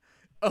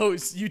 Oh,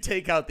 so you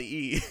take out the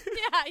E.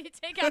 Yeah, you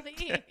take out the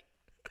E.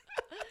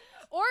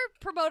 Or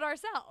promote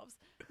ourselves.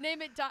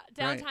 Name it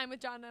Downtime Right. with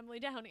John and Emily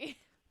Downey.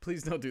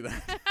 Please don't do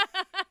that.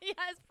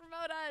 Yes,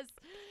 promote us.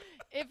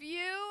 If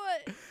you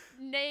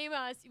name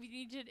us, you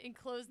need to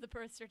enclose the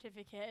birth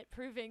certificate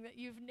proving that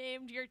you've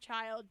named your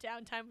child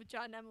Downtime with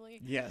John and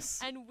Emily. Yes.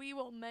 And we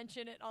will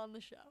mention it on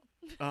the show.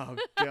 Oh,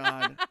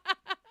 God.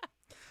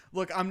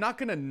 Look, I'm not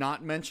going to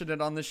not mention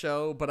it on the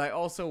show, but I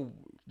also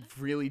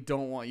really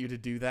don't want you to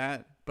do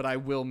that. But I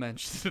will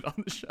mention it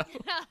on the show.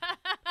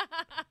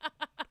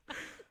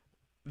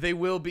 They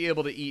will be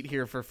able to eat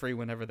here for free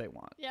whenever they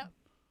want. Yep.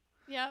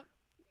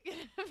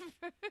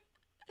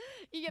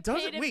 You get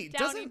paid in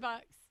Downey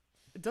bucks.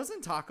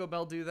 Doesn't Taco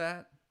Bell do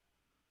that?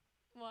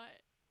 What?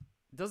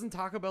 Doesn't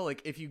Taco Bell,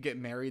 like, if you get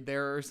married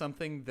there or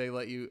something, they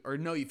let you, or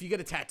no, if you get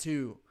a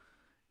tattoo.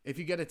 If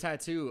you get a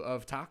tattoo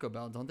of Taco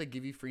Bell, don't they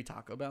give you free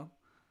Taco Bell?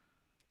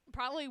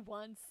 Probably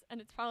once,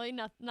 and it's probably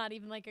not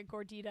even like a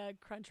gordita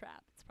crunch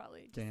wrap. It's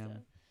probably just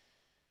Damn.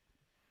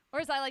 or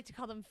as I like to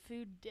call them,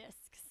 food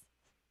discs.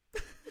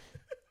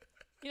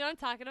 You know what I'm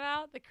talking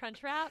about? The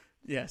crunch wrap?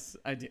 Yes,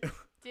 I do.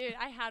 Dude,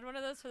 I had one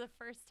of those for the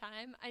first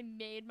time. I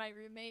made my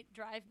roommate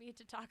drive me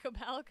to Taco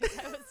Bell because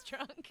I was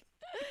drunk.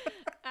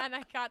 And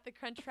I got the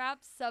crunch wrap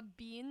sub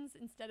beans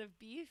instead of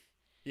beef.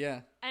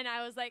 Yeah. And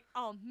I was like,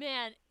 oh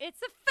man,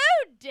 it's a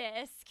food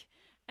disc.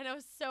 And I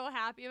was so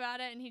happy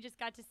about it. And he just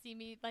got to see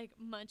me like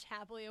munch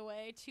happily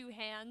away, 2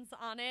 hands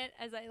on it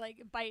as I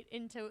like bite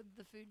into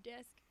the food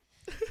disc.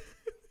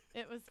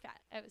 It was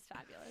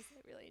fabulous. I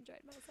really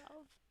enjoyed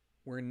myself.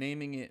 We're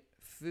naming it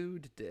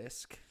Food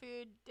Disc.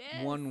 Food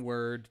disc. One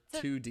word,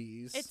 2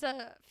 Ds. It's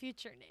a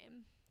future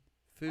name.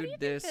 Food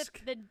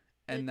Disc.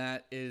 And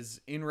that is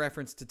in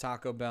reference to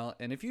Taco Bell.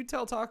 And if you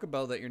tell Taco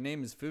Bell that your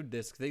name is Food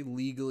Disc, they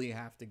legally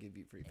have to give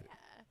you free food.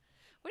 Yeah.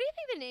 What do you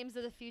think the names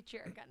of the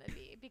future are going to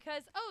be?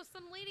 Because,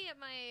 some lady at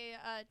my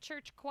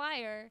church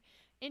choir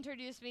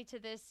introduced me to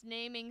this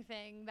naming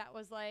thing that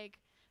was like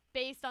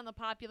based on the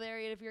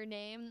popularity of your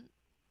name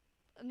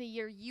in the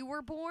year you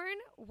were born.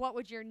 What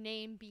would your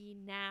name be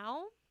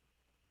now?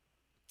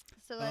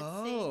 So let's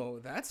see.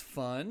 Oh, that's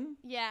fun.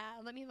 Yeah,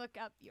 let me look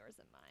up yours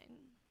and mine.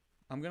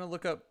 I'm going to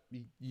look up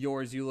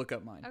yours. You look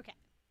up mine. Okay.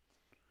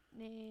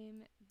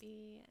 Name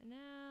be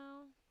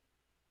now.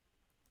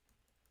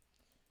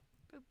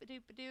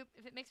 Boop-a-doop-a-doop.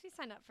 If it makes me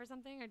sign up for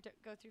something or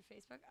go through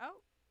Facebook.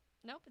 Oh,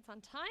 nope. It's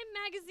on Time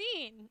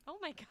Magazine. Oh,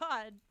 my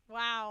God.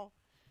 Wow.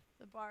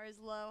 The bar is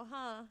low,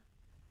 huh?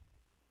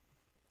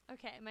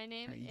 Okay, my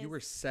name is... You were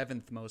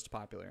 7th most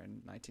popular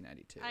in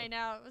 1992. I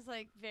know. It was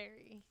like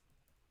very...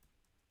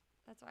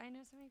 That's why I know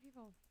so many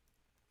people.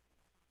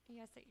 You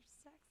gotta say your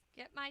sex.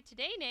 Get my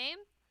today name.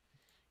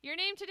 Your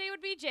name today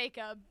would be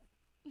Jacob.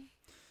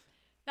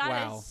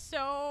 That is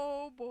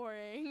so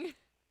boring.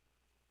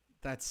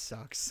 That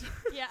sucks.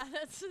 Yeah,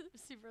 that's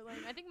super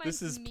lame. I think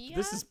mine's Mia.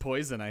 This is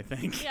poison, I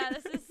think. Yeah,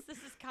 this is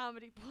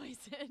comedy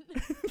poison.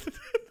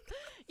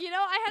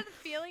 I had the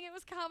feeling it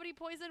was comedy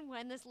poison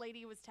when this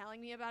lady was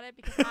telling me about it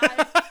because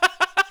I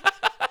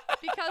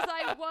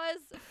was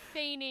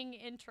feigning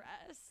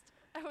interest.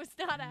 I was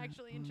not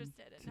actually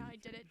interested, and now I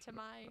did it to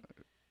my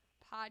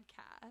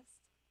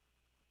podcast.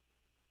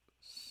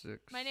 6.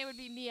 My name would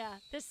be Mia.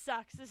 This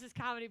sucks. This is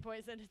comedy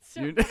poison. It's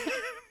so You-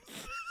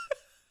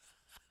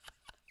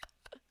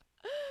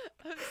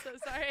 I'm so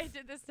sorry I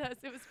did this to us.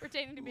 It was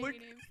pertaining to baby Look-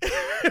 names.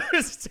 It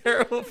was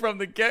terrible from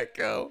the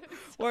get-go.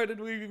 Why did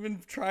we even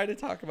try to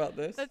talk about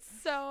this? That's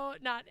so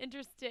not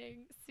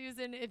interesting.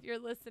 Susan, if you're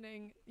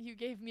listening, you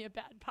gave me a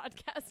bad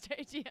podcast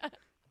idea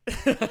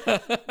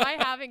by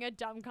having a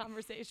dumb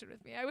conversation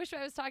with me. I wish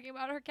I was talking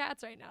about her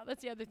cats right now.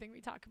 That's the other thing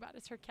we talk about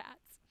is her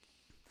cats.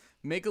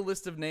 Make a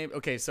list of names.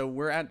 Okay, so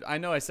I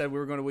know I said we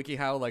were going to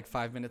WikiHow like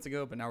 5 minutes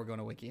ago, but now we're going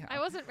to WikiHow. I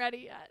wasn't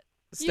ready yet.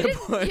 Step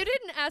one. You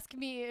didn't ask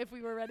me if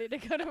we were ready to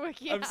go to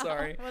WikiHow. I'm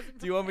sorry. I wasn't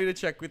Do you want me to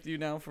check with you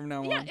now from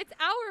now Yeah, on? it's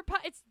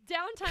it's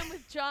downtime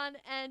with John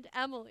and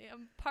Emily.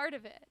 I'm part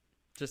of it.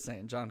 Just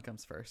saying, John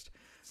comes first.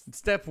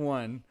 Step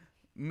 1,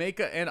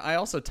 and I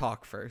also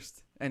talk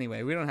first.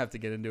 Anyway, we don't have to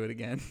get into it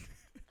again.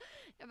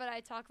 But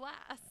I talk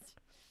last.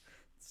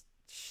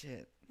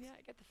 Shit. Yeah,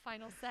 I get the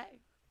final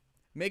say.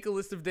 Make a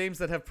list of names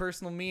that have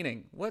personal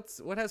meaning. What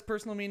has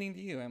personal meaning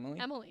to you, Emily?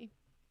 Emily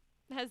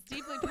has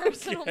deeply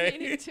personal Okay.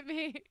 meaning to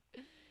me.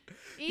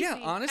 Easy. Yeah,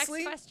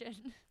 honestly, Next question.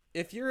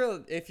 If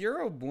you're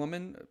a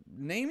woman,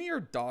 name your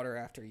daughter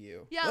after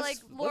you. Yeah, Let's like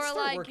start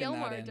Lorelai working that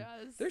Gilmore in.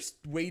 does. There's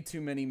way too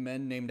many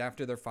men named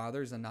after their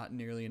fathers and not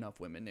nearly enough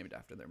women named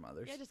after their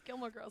mothers. Yeah, just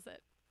Gilmore Girls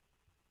it.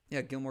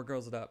 Yeah, Gilmore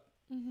Girls it up.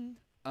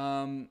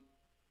 Mm-hmm.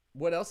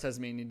 What else has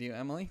meaning to you,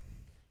 Emily?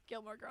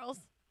 Gilmore Girls.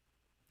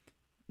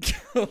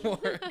 Gilmore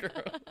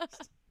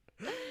Girls.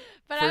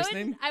 But First I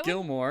name would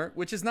Gilmore,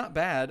 which is not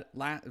bad.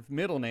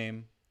 Middle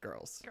name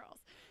Girls. Girls.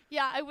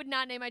 Yeah, I would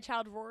not name my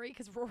child Rory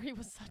because Rory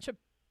was such a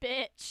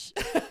bitch.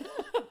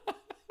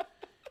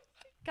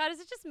 God, is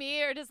it just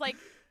me or does like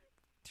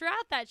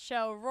throughout that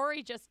show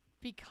Rory just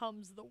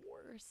becomes the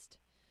worst?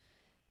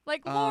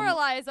 Like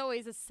Lorelai is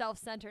always a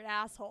self-centered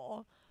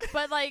asshole,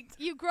 but like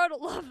you grow to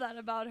love that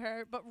about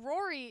her. But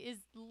Rory is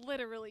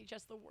literally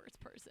just the worst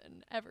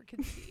person ever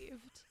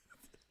conceived.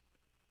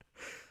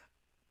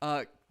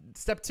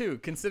 Step 2,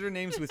 consider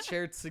names with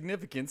shared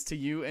significance to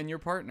you and your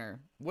partner.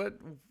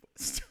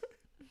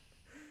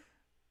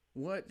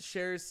 What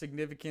shares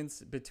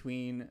significance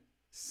between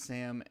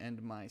Sam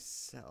and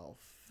myself?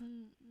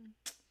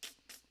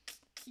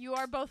 You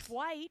are both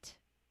white.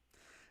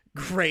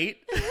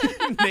 Great.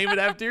 Name it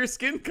after your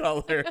skin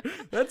color.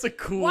 That's a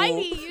cool.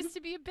 Whitey used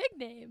to be a big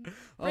name.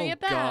 Bring oh it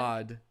back.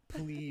 God,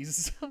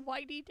 please.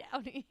 Whitey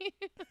Downey.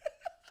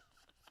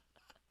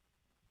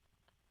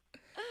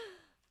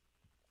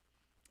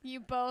 You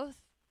both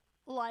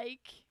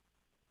like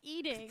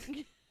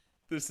eating.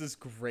 This is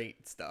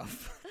great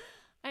stuff.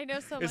 I know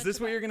so much. Is this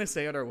what about- you're gonna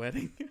say at our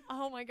wedding?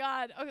 Oh my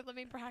God. Okay, let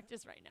me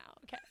practice right now.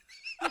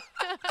 Okay.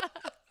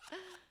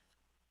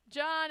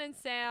 John and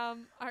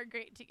Sam are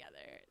great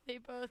together. They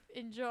both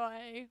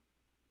enjoy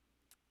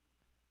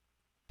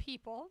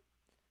people,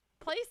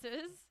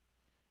 places,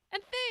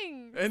 and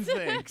things. And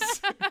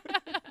things.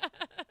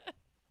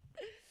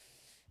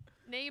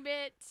 Name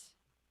it.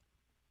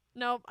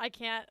 Nope, I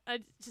can't.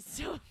 I'm just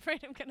so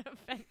afraid I'm going to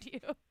offend you.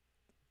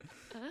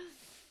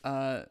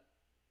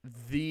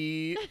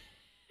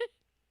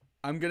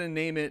 I'm gonna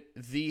name it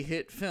the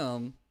hit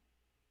film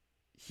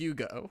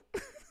Hugo.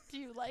 Do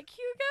you like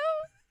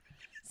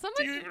Hugo?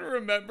 Do you even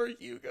remember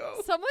Hugo?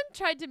 Someone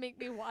tried to make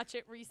me watch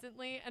it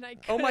recently, and I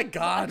couldn't Oh my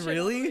God, watch it all the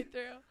really? way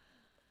through.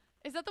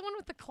 Is that the one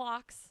with the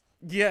clocks?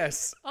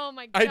 Yes. Oh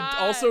my God.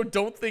 I also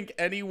don't think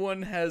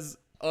anyone has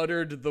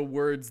uttered the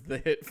words the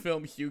hit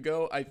film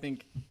Hugo, I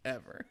think,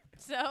 ever.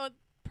 So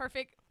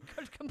perfect,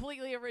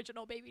 completely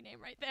original baby name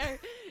right there.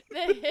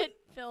 The hit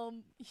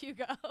film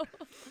Hugo.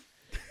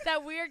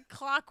 That weird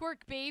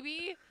clockwork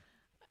baby,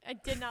 I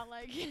did not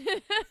like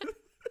it.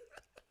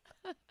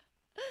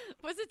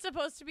 Was it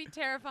supposed to be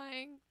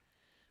terrifying?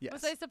 Yes.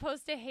 Was I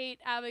supposed to hate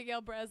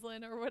Abigail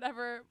Breslin or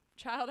whatever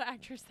child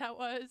actress that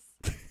was?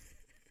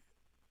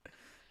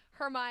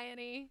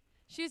 Hermione.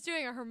 She was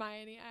doing a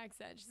Hermione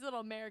accent. She's a little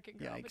American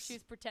girl, but Yikes. she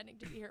was pretending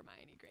to be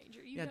Hermione Granger.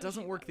 You Yeah, know it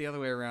doesn't she work was. the other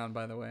way around,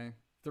 by the way.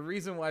 The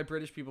reason why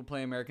British people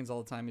play Americans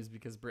all the time is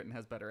because Britain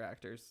has better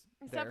actors.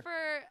 Except there.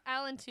 for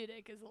Alan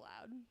Tudyk is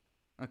allowed.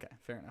 Okay,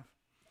 fair enough.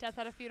 Death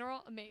at a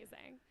Funeral,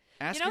 amazing.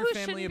 Ask you know your who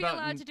family shouldn't be about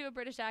allowed to do a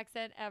British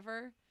accent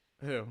ever?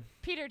 who?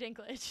 Peter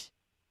Dinklage.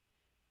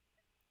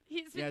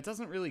 He's Yeah, been, it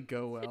doesn't really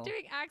go been well.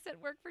 doing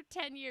accent work for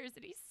 10 years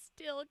and he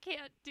still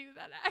can't do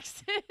that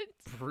accent.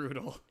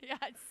 Brutal. Yeah,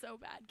 it's so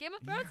bad. Game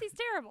of Thrones, he's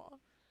terrible.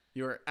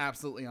 You are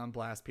absolutely on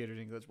blast, Peter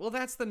Dinklage. Well,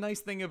 that's the nice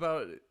thing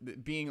about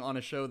being on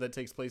a show that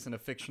takes place in a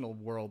fictional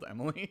world,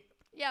 Emily.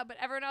 Yeah, but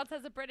everyone else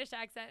has a British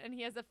accent and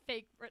he has a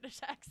fake British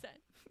accent.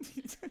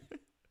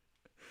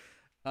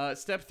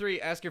 Step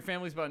 3, ask your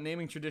families about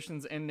naming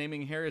traditions and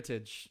naming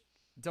heritage.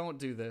 Don't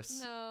do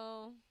this.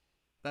 No.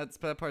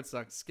 That part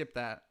sucks. Skip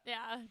that.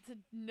 Yeah,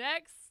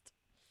 next.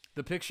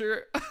 The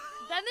picture. Then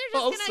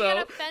they're just gonna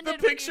get offended. the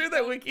when you picture that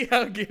don't-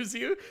 WikiHow gives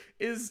you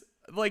is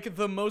like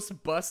the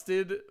most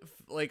busted,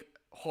 like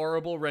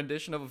horrible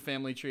rendition of a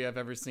family tree I've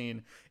ever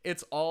seen.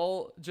 It's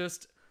all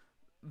just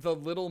the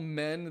little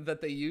men that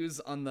they use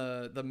on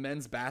the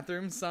men's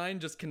bathroom sign,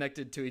 just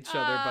connected to each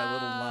other by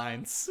little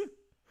lines.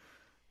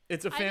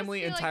 It's a just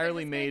family feel like they're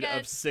entirely just gonna made get-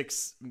 of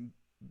 6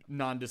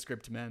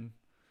 nondescript men.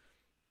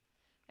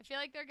 I feel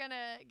like they're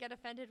gonna get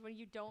offended when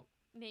you don't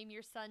name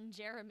your son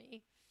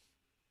Jeremy.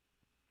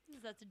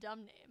 'Cause that's a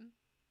dumb name.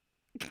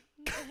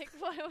 Like,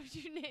 why would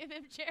you name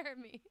him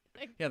Jeremy?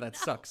 Like, Yeah, that no,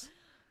 sucks.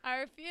 I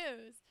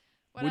refuse.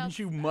 What Wouldn't else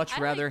you is there? much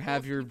I rather like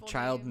have old your people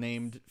child names.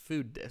 named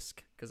Food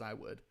Disc? Because I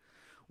would.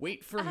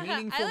 Wait for I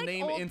meaningful like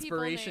name old people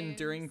inspiration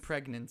during names.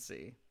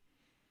 pregnancy.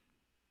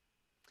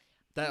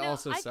 That No,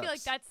 also I sucks. feel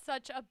like that's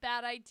such a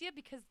bad idea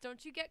because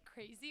don't you get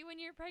crazy when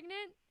you're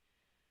pregnant?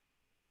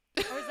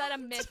 Or is that a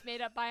myth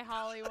made up by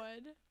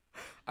Hollywood?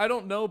 I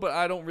don't know, but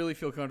I don't really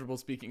feel comfortable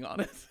speaking on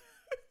it.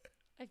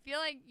 I feel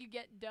like you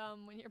get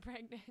dumb when you're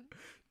pregnant.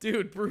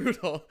 Dude,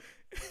 brutal.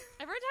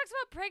 Everyone talks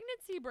about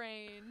pregnancy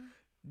brain.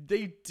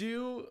 They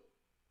do.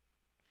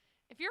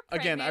 If you're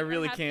Again, pregnant I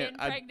really or have can't-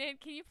 been I-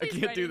 pregnant, can you I please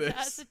can't write do into this.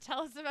 us and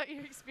tell us about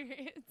your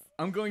experience?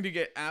 I'm going to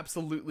get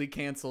absolutely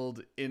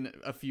canceled in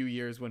a few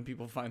years when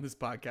people find this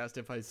podcast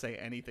if I say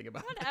anything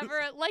about this.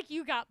 Whatever, like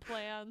you got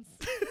plans.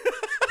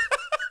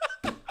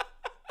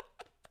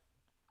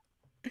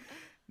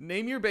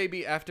 Name your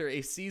baby after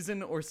a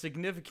season or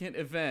significant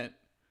event.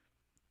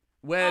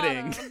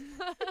 Wedding. Autumn.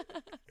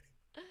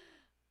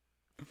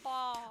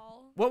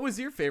 Fall. What was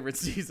your favorite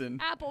season?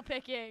 Apple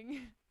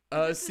picking.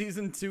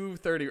 Season 2,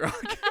 30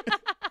 Rock.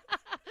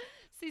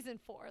 Season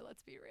 4,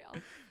 let's be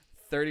real.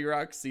 30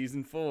 Rock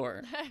season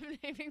 4. I'm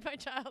naming my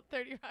child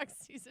 30 Rock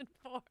season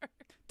 4.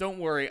 Don't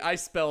worry, I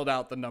spelled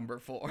out the number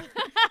 4.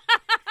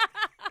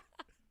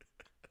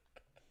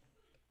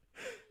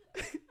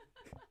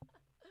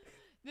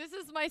 This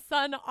is my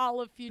son,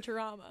 all of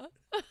Futurama.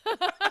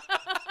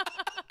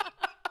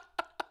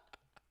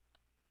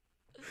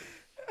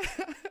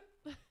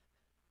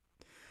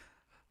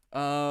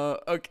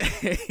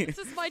 Okay. This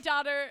is my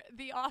daughter,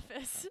 The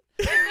Office.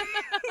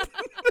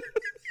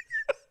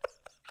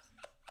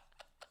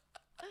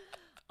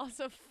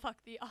 Also, fuck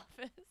The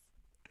Office.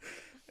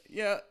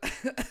 Yeah.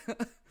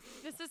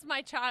 This is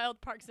my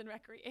child, Parks and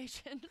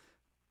Recreation.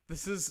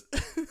 This is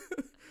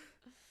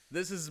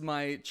this is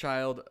my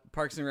child,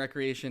 Parks and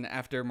Recreation,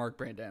 after Mark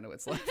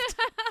Brandanowitz left.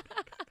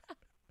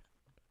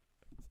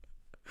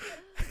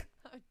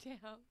 Oh,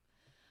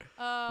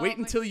 damn. Wait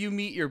until you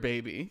meet your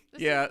baby.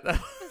 This Yeah.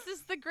 This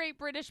is the Great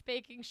British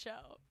Baking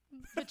Show.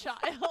 The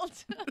child.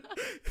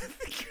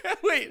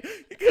 Wait,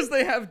 because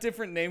they have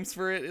different names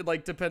for it,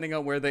 like depending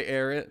on where they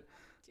air it.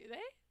 Do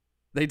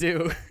they? They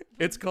do.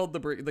 It's called the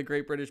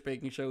Great British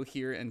Baking Show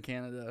here in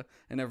Canada,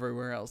 and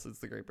everywhere else it's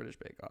the Great British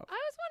Bake Off. I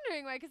was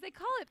wondering why, because they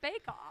call it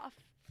Bake Off.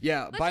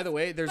 Yeah, Let's by just- the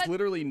way, there's but-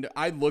 literally no,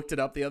 I looked it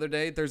up the other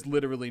day. There's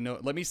literally no,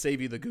 let me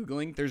save you the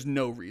Googling. There's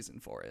no reason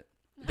for it.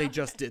 They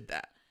just did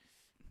that.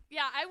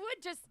 Yeah, I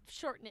would just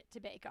shorten it to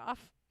Bake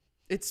Off.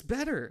 It's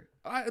better.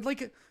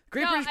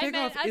 Great No, British I Bake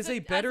meant Off as is a- a as a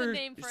better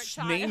name for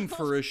a name child.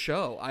 for a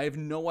show. I have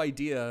no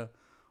idea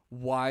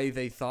why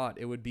they thought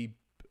it would be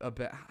a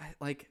bit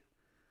like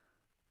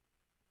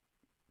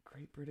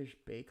Great British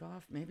Bake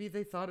Off. Maybe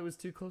they thought it was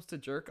too close to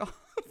Jerk Off.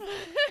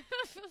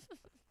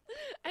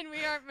 And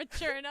we aren't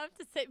mature enough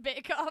to say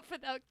Bake Off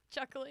without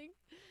chuckling.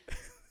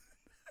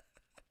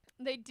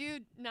 They do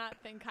not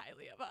think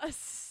highly of us.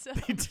 So.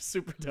 They just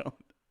super don't.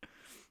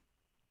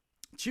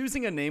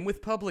 Choosing a name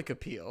with public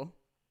appeal.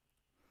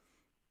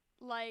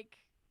 Like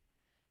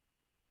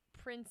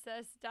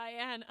Princess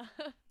Diana.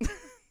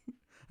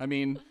 I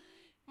mean,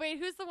 Wait,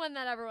 who's the one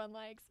that everyone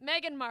likes?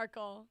 Meghan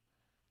Markle.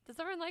 Does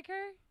everyone like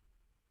her?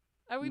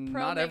 Are we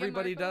pro not Meghan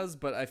everybody Markle? does,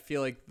 but I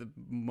feel like the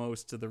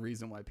most of the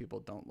reason why people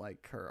don't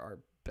like her are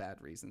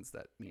bad reasons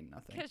that mean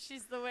nothing. Because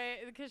she's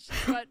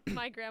what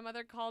my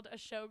grandmother called a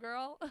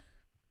showgirl.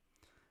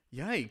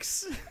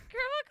 Yikes.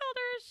 Grandma called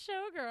her a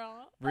showgirl.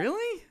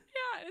 Really?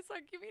 Yeah, it's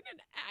like, you mean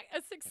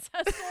a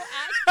successful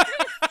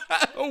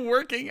actress? A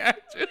working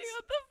actress. Like,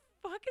 what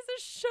the fuck is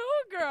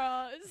a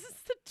showgirl? Is this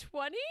the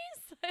 20s?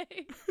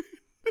 Like,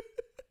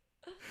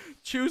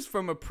 Choose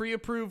from a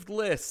pre-approved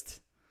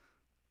list.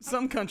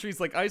 Some countries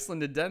like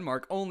Iceland and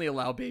Denmark only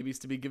allow babies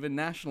to be given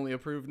nationally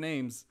approved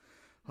names.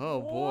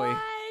 Oh boy.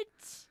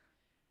 What?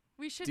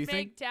 We should Do you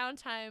make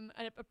Downtime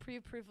a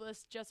pre-approved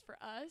list just for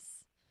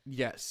us.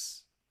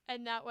 Yes.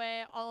 And that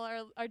way, all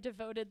our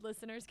devoted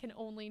listeners can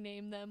only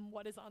name them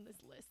what is on this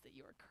list that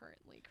you are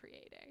currently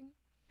creating.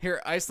 Here,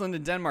 Iceland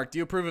and Denmark, do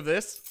you approve of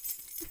this?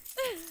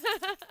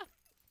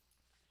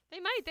 They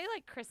might. They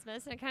like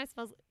Christmas, and it kind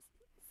of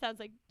sounds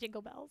like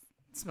Jingle Bells.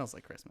 It smells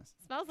like Christmas.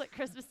 Smells like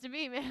Christmas to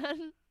me,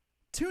 man.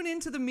 Tune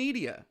into the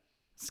media.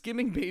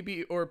 Skimming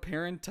baby or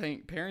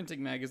parenting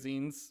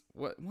magazines.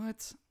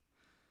 What?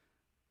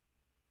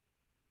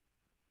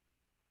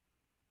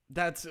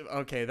 That's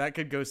okay. That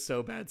could go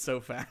so bad so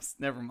fast.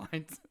 Never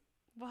mind.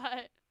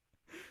 What?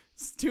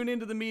 Tune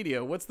into the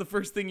media. What's the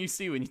first thing you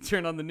see when you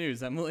turn on the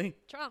news, Emily?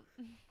 Trump.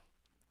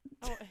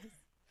 Always.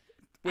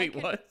 Wait,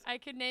 what? I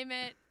could name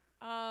it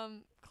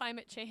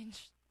climate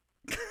change.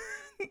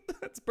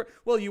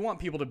 Well, you want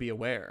people to be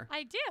aware.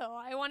 I do.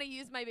 I want to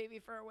use my baby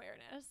for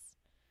awareness.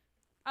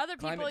 Other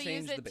people Climate use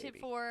change the it baby.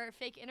 for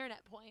fake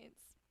internet points.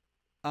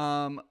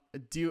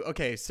 Do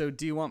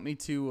you want me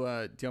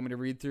to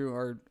read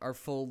through our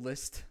full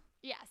list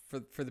Yes.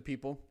 for the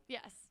people?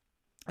 Yes.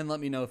 And let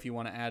me know if you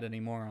want to add any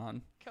more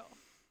on. Cool.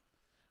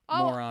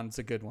 Oh, Moron's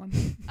a good one.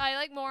 I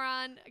like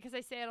moron because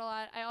I say it a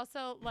lot. I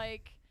also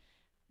like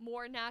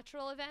more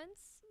natural events,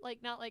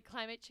 like not like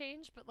climate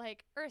change, but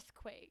like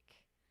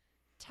earthquake,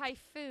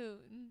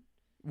 typhoon.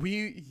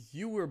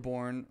 You were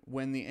born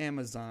when the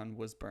Amazon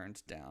was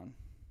burned down.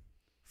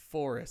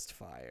 Forest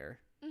fire.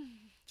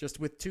 Just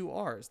with 2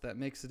 R's, that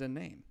makes it a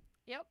name.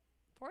 Yep.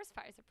 Forest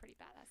fire is a pretty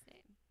badass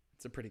name.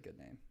 It's a pretty good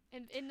name.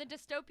 And in the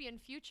dystopian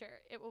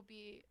future, it will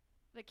be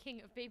the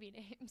king of baby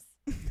names.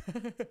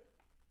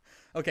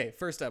 Okay,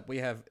 first up, we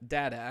have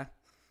Dada.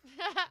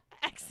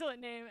 Excellent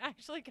name.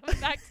 Actually, coming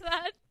back to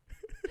that.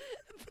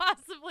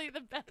 Possibly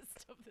the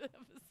best of the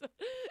episode.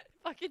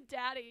 Fucking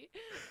Daddy.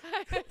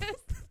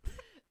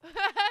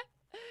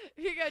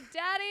 You go,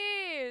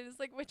 Daddy. It's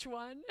like, which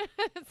one?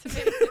 It's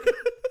amazing.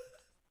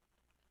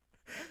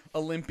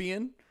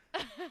 Olympian.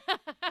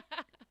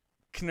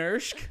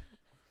 Knirschk.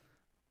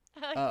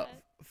 I like that.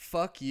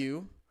 Fuck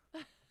you.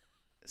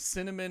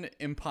 Cinnamon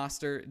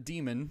imposter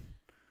demon.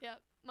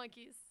 Yep.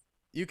 Monkeys.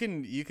 You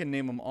can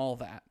name them all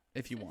that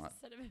if you want.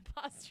 Cinnamon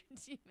imposter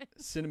demon.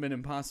 Cinnamon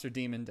imposter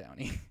demon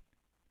Downey.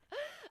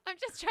 I'm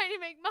just trying to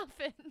make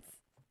muffins.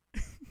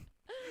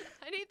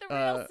 I need the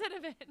real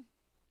cinnamon.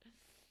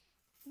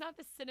 Not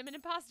the cinnamon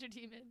imposter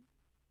demon.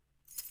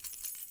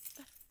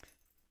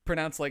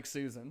 Pronounced like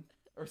Susan.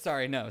 Or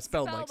sorry, no,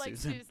 spelled like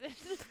Susan.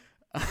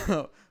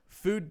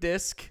 Food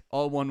disc,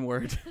 all one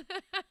word.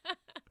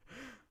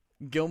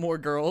 Gilmore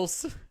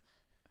Girls.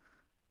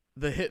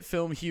 The hit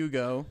film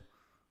Hugo.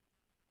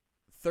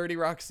 30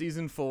 Rock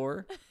Season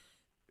 4.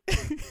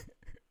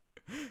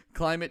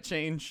 Climate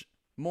change,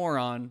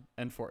 moron,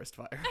 and forest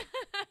fire.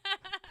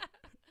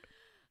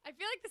 I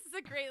feel like this is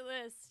a great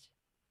list.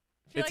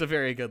 It's a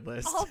very good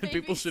list. All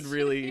People should babies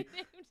really... be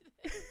named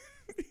this.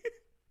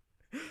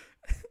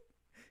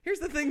 Here's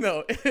the thing,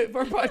 though. If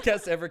our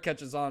podcast ever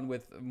catches on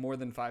with more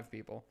than 5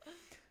 people,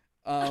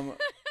 I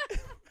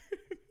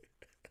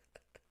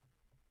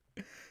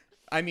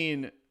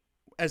mean,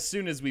 as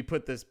soon as we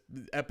put this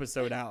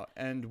episode out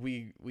and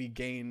we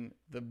gain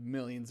the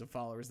millions of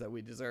followers that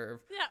we deserve,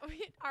 Yeah,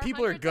 our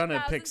people are hundreds of gonna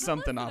pick thousands of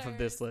something off of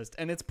this listeners. list,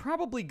 and it's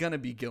probably gonna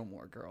be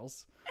Gilmore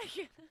Girls,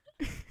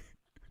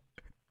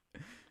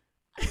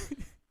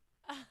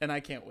 and I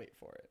can't wait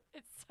for it.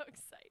 It's so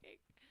exciting.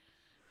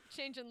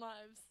 Changing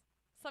lives.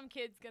 Some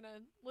kid's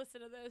gonna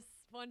listen to this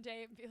one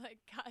day and be like,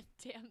 God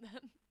damn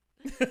them.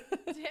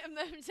 Damn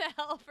them to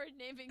hell for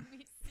naming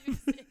me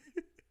Susan.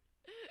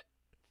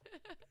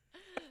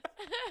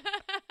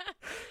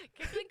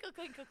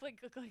 Clink.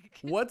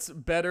 What's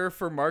better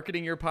for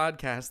marketing your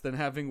podcast than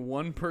having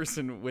one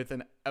person with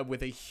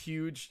a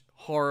huge,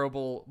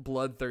 horrible,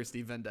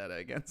 bloodthirsty vendetta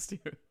against you?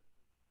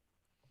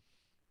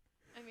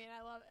 I mean,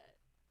 I love it.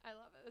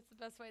 That's the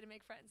best way to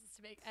make friends is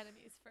to make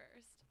enemies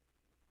first.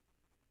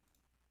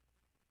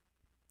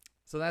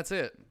 So that's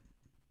it.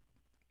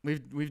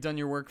 We've done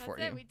your work for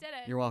That's you. it. We did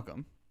it. You're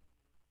welcome.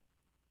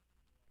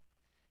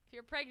 If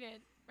you're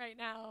pregnant right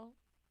now,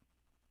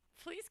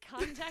 please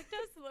contact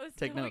us and let us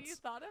Take know what notes. you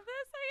thought of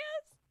this, I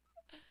guess.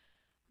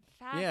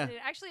 Yeah.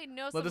 Fascinating. Actually, I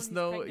know Let someone us who's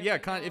know. pregnant Yeah,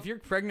 right now. if you're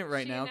pregnant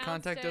right She now, announced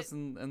contact us it.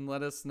 and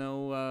let us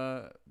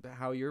know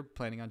how you're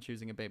planning on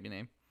choosing a baby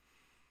name.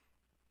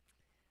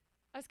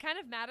 I was kind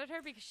of mad at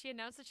her because she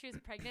announced that she was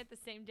pregnant the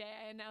same day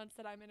I announced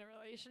that I'm in a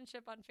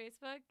relationship on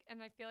Facebook,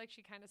 and I feel like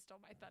she kind of stole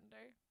my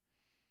thunder.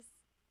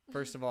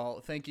 First of all,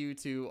 thank you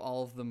to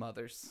all of the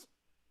mothers.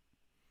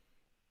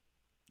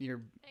 You're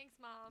Thanks,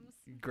 moms.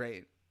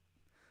 great.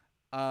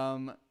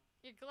 You're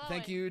glowing.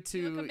 Thank you You look to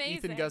Ethan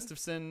amazing.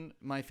 Gustafson,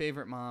 my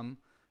favorite mom,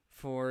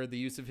 for the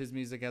use of his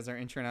music as our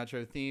intro and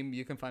outro theme.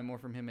 You can find more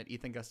from him at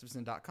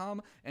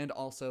ethangustafson.com and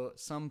also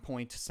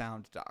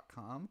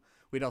somepointsound.com.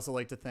 We'd also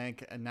like to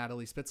thank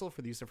Natalie Spitzel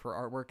for the use of her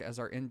artwork as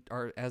our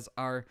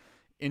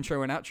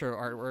intro and outro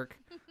artwork.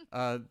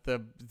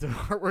 The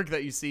artwork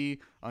that you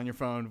see on your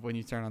phone when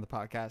you turn on the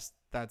podcast,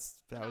 that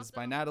was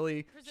by Also,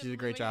 Natalie. She did a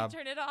great Presumably when job. you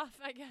turn it off,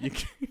 I guess. You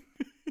can,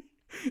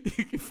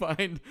 you can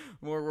find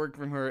more work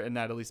from her at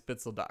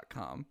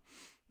nataliespitzel.com.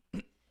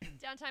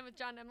 Downtime with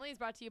John and Emily is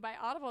brought to you by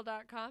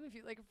Audible.com. If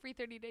you'd like a free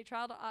 30-day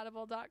trial to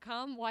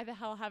Audible.com, why the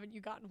hell haven't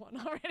you gotten one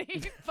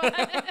already? But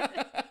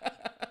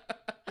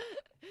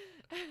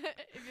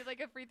if you'd like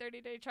a free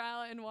 30-day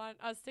trial and want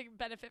us to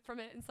benefit from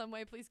it in some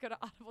way, please go to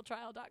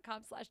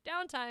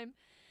audibletrial.com/downtime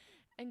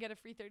and get a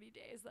free 30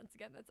 days. Once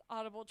again, that's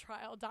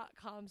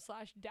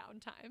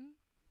audibletrial.com/downtime.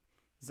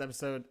 This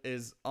episode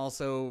is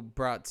also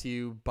brought to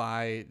you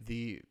by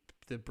the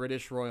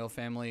British royal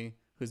family,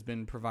 who's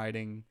been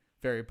providing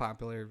very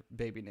popular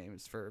baby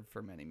names for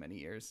many, many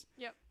years.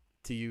 Yep.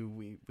 To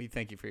you, we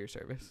thank you for your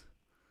service.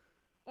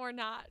 Or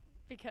not,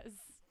 because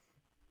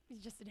you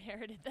just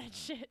inherited that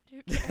shit.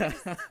 Who cares?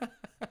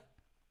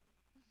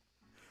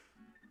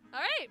 All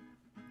right.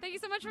 Thank you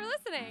so much for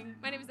listening.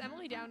 My name is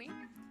Emily Downey.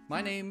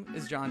 My name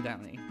is John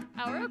Downey.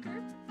 Al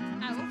Roker.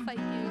 I will fight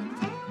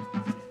you.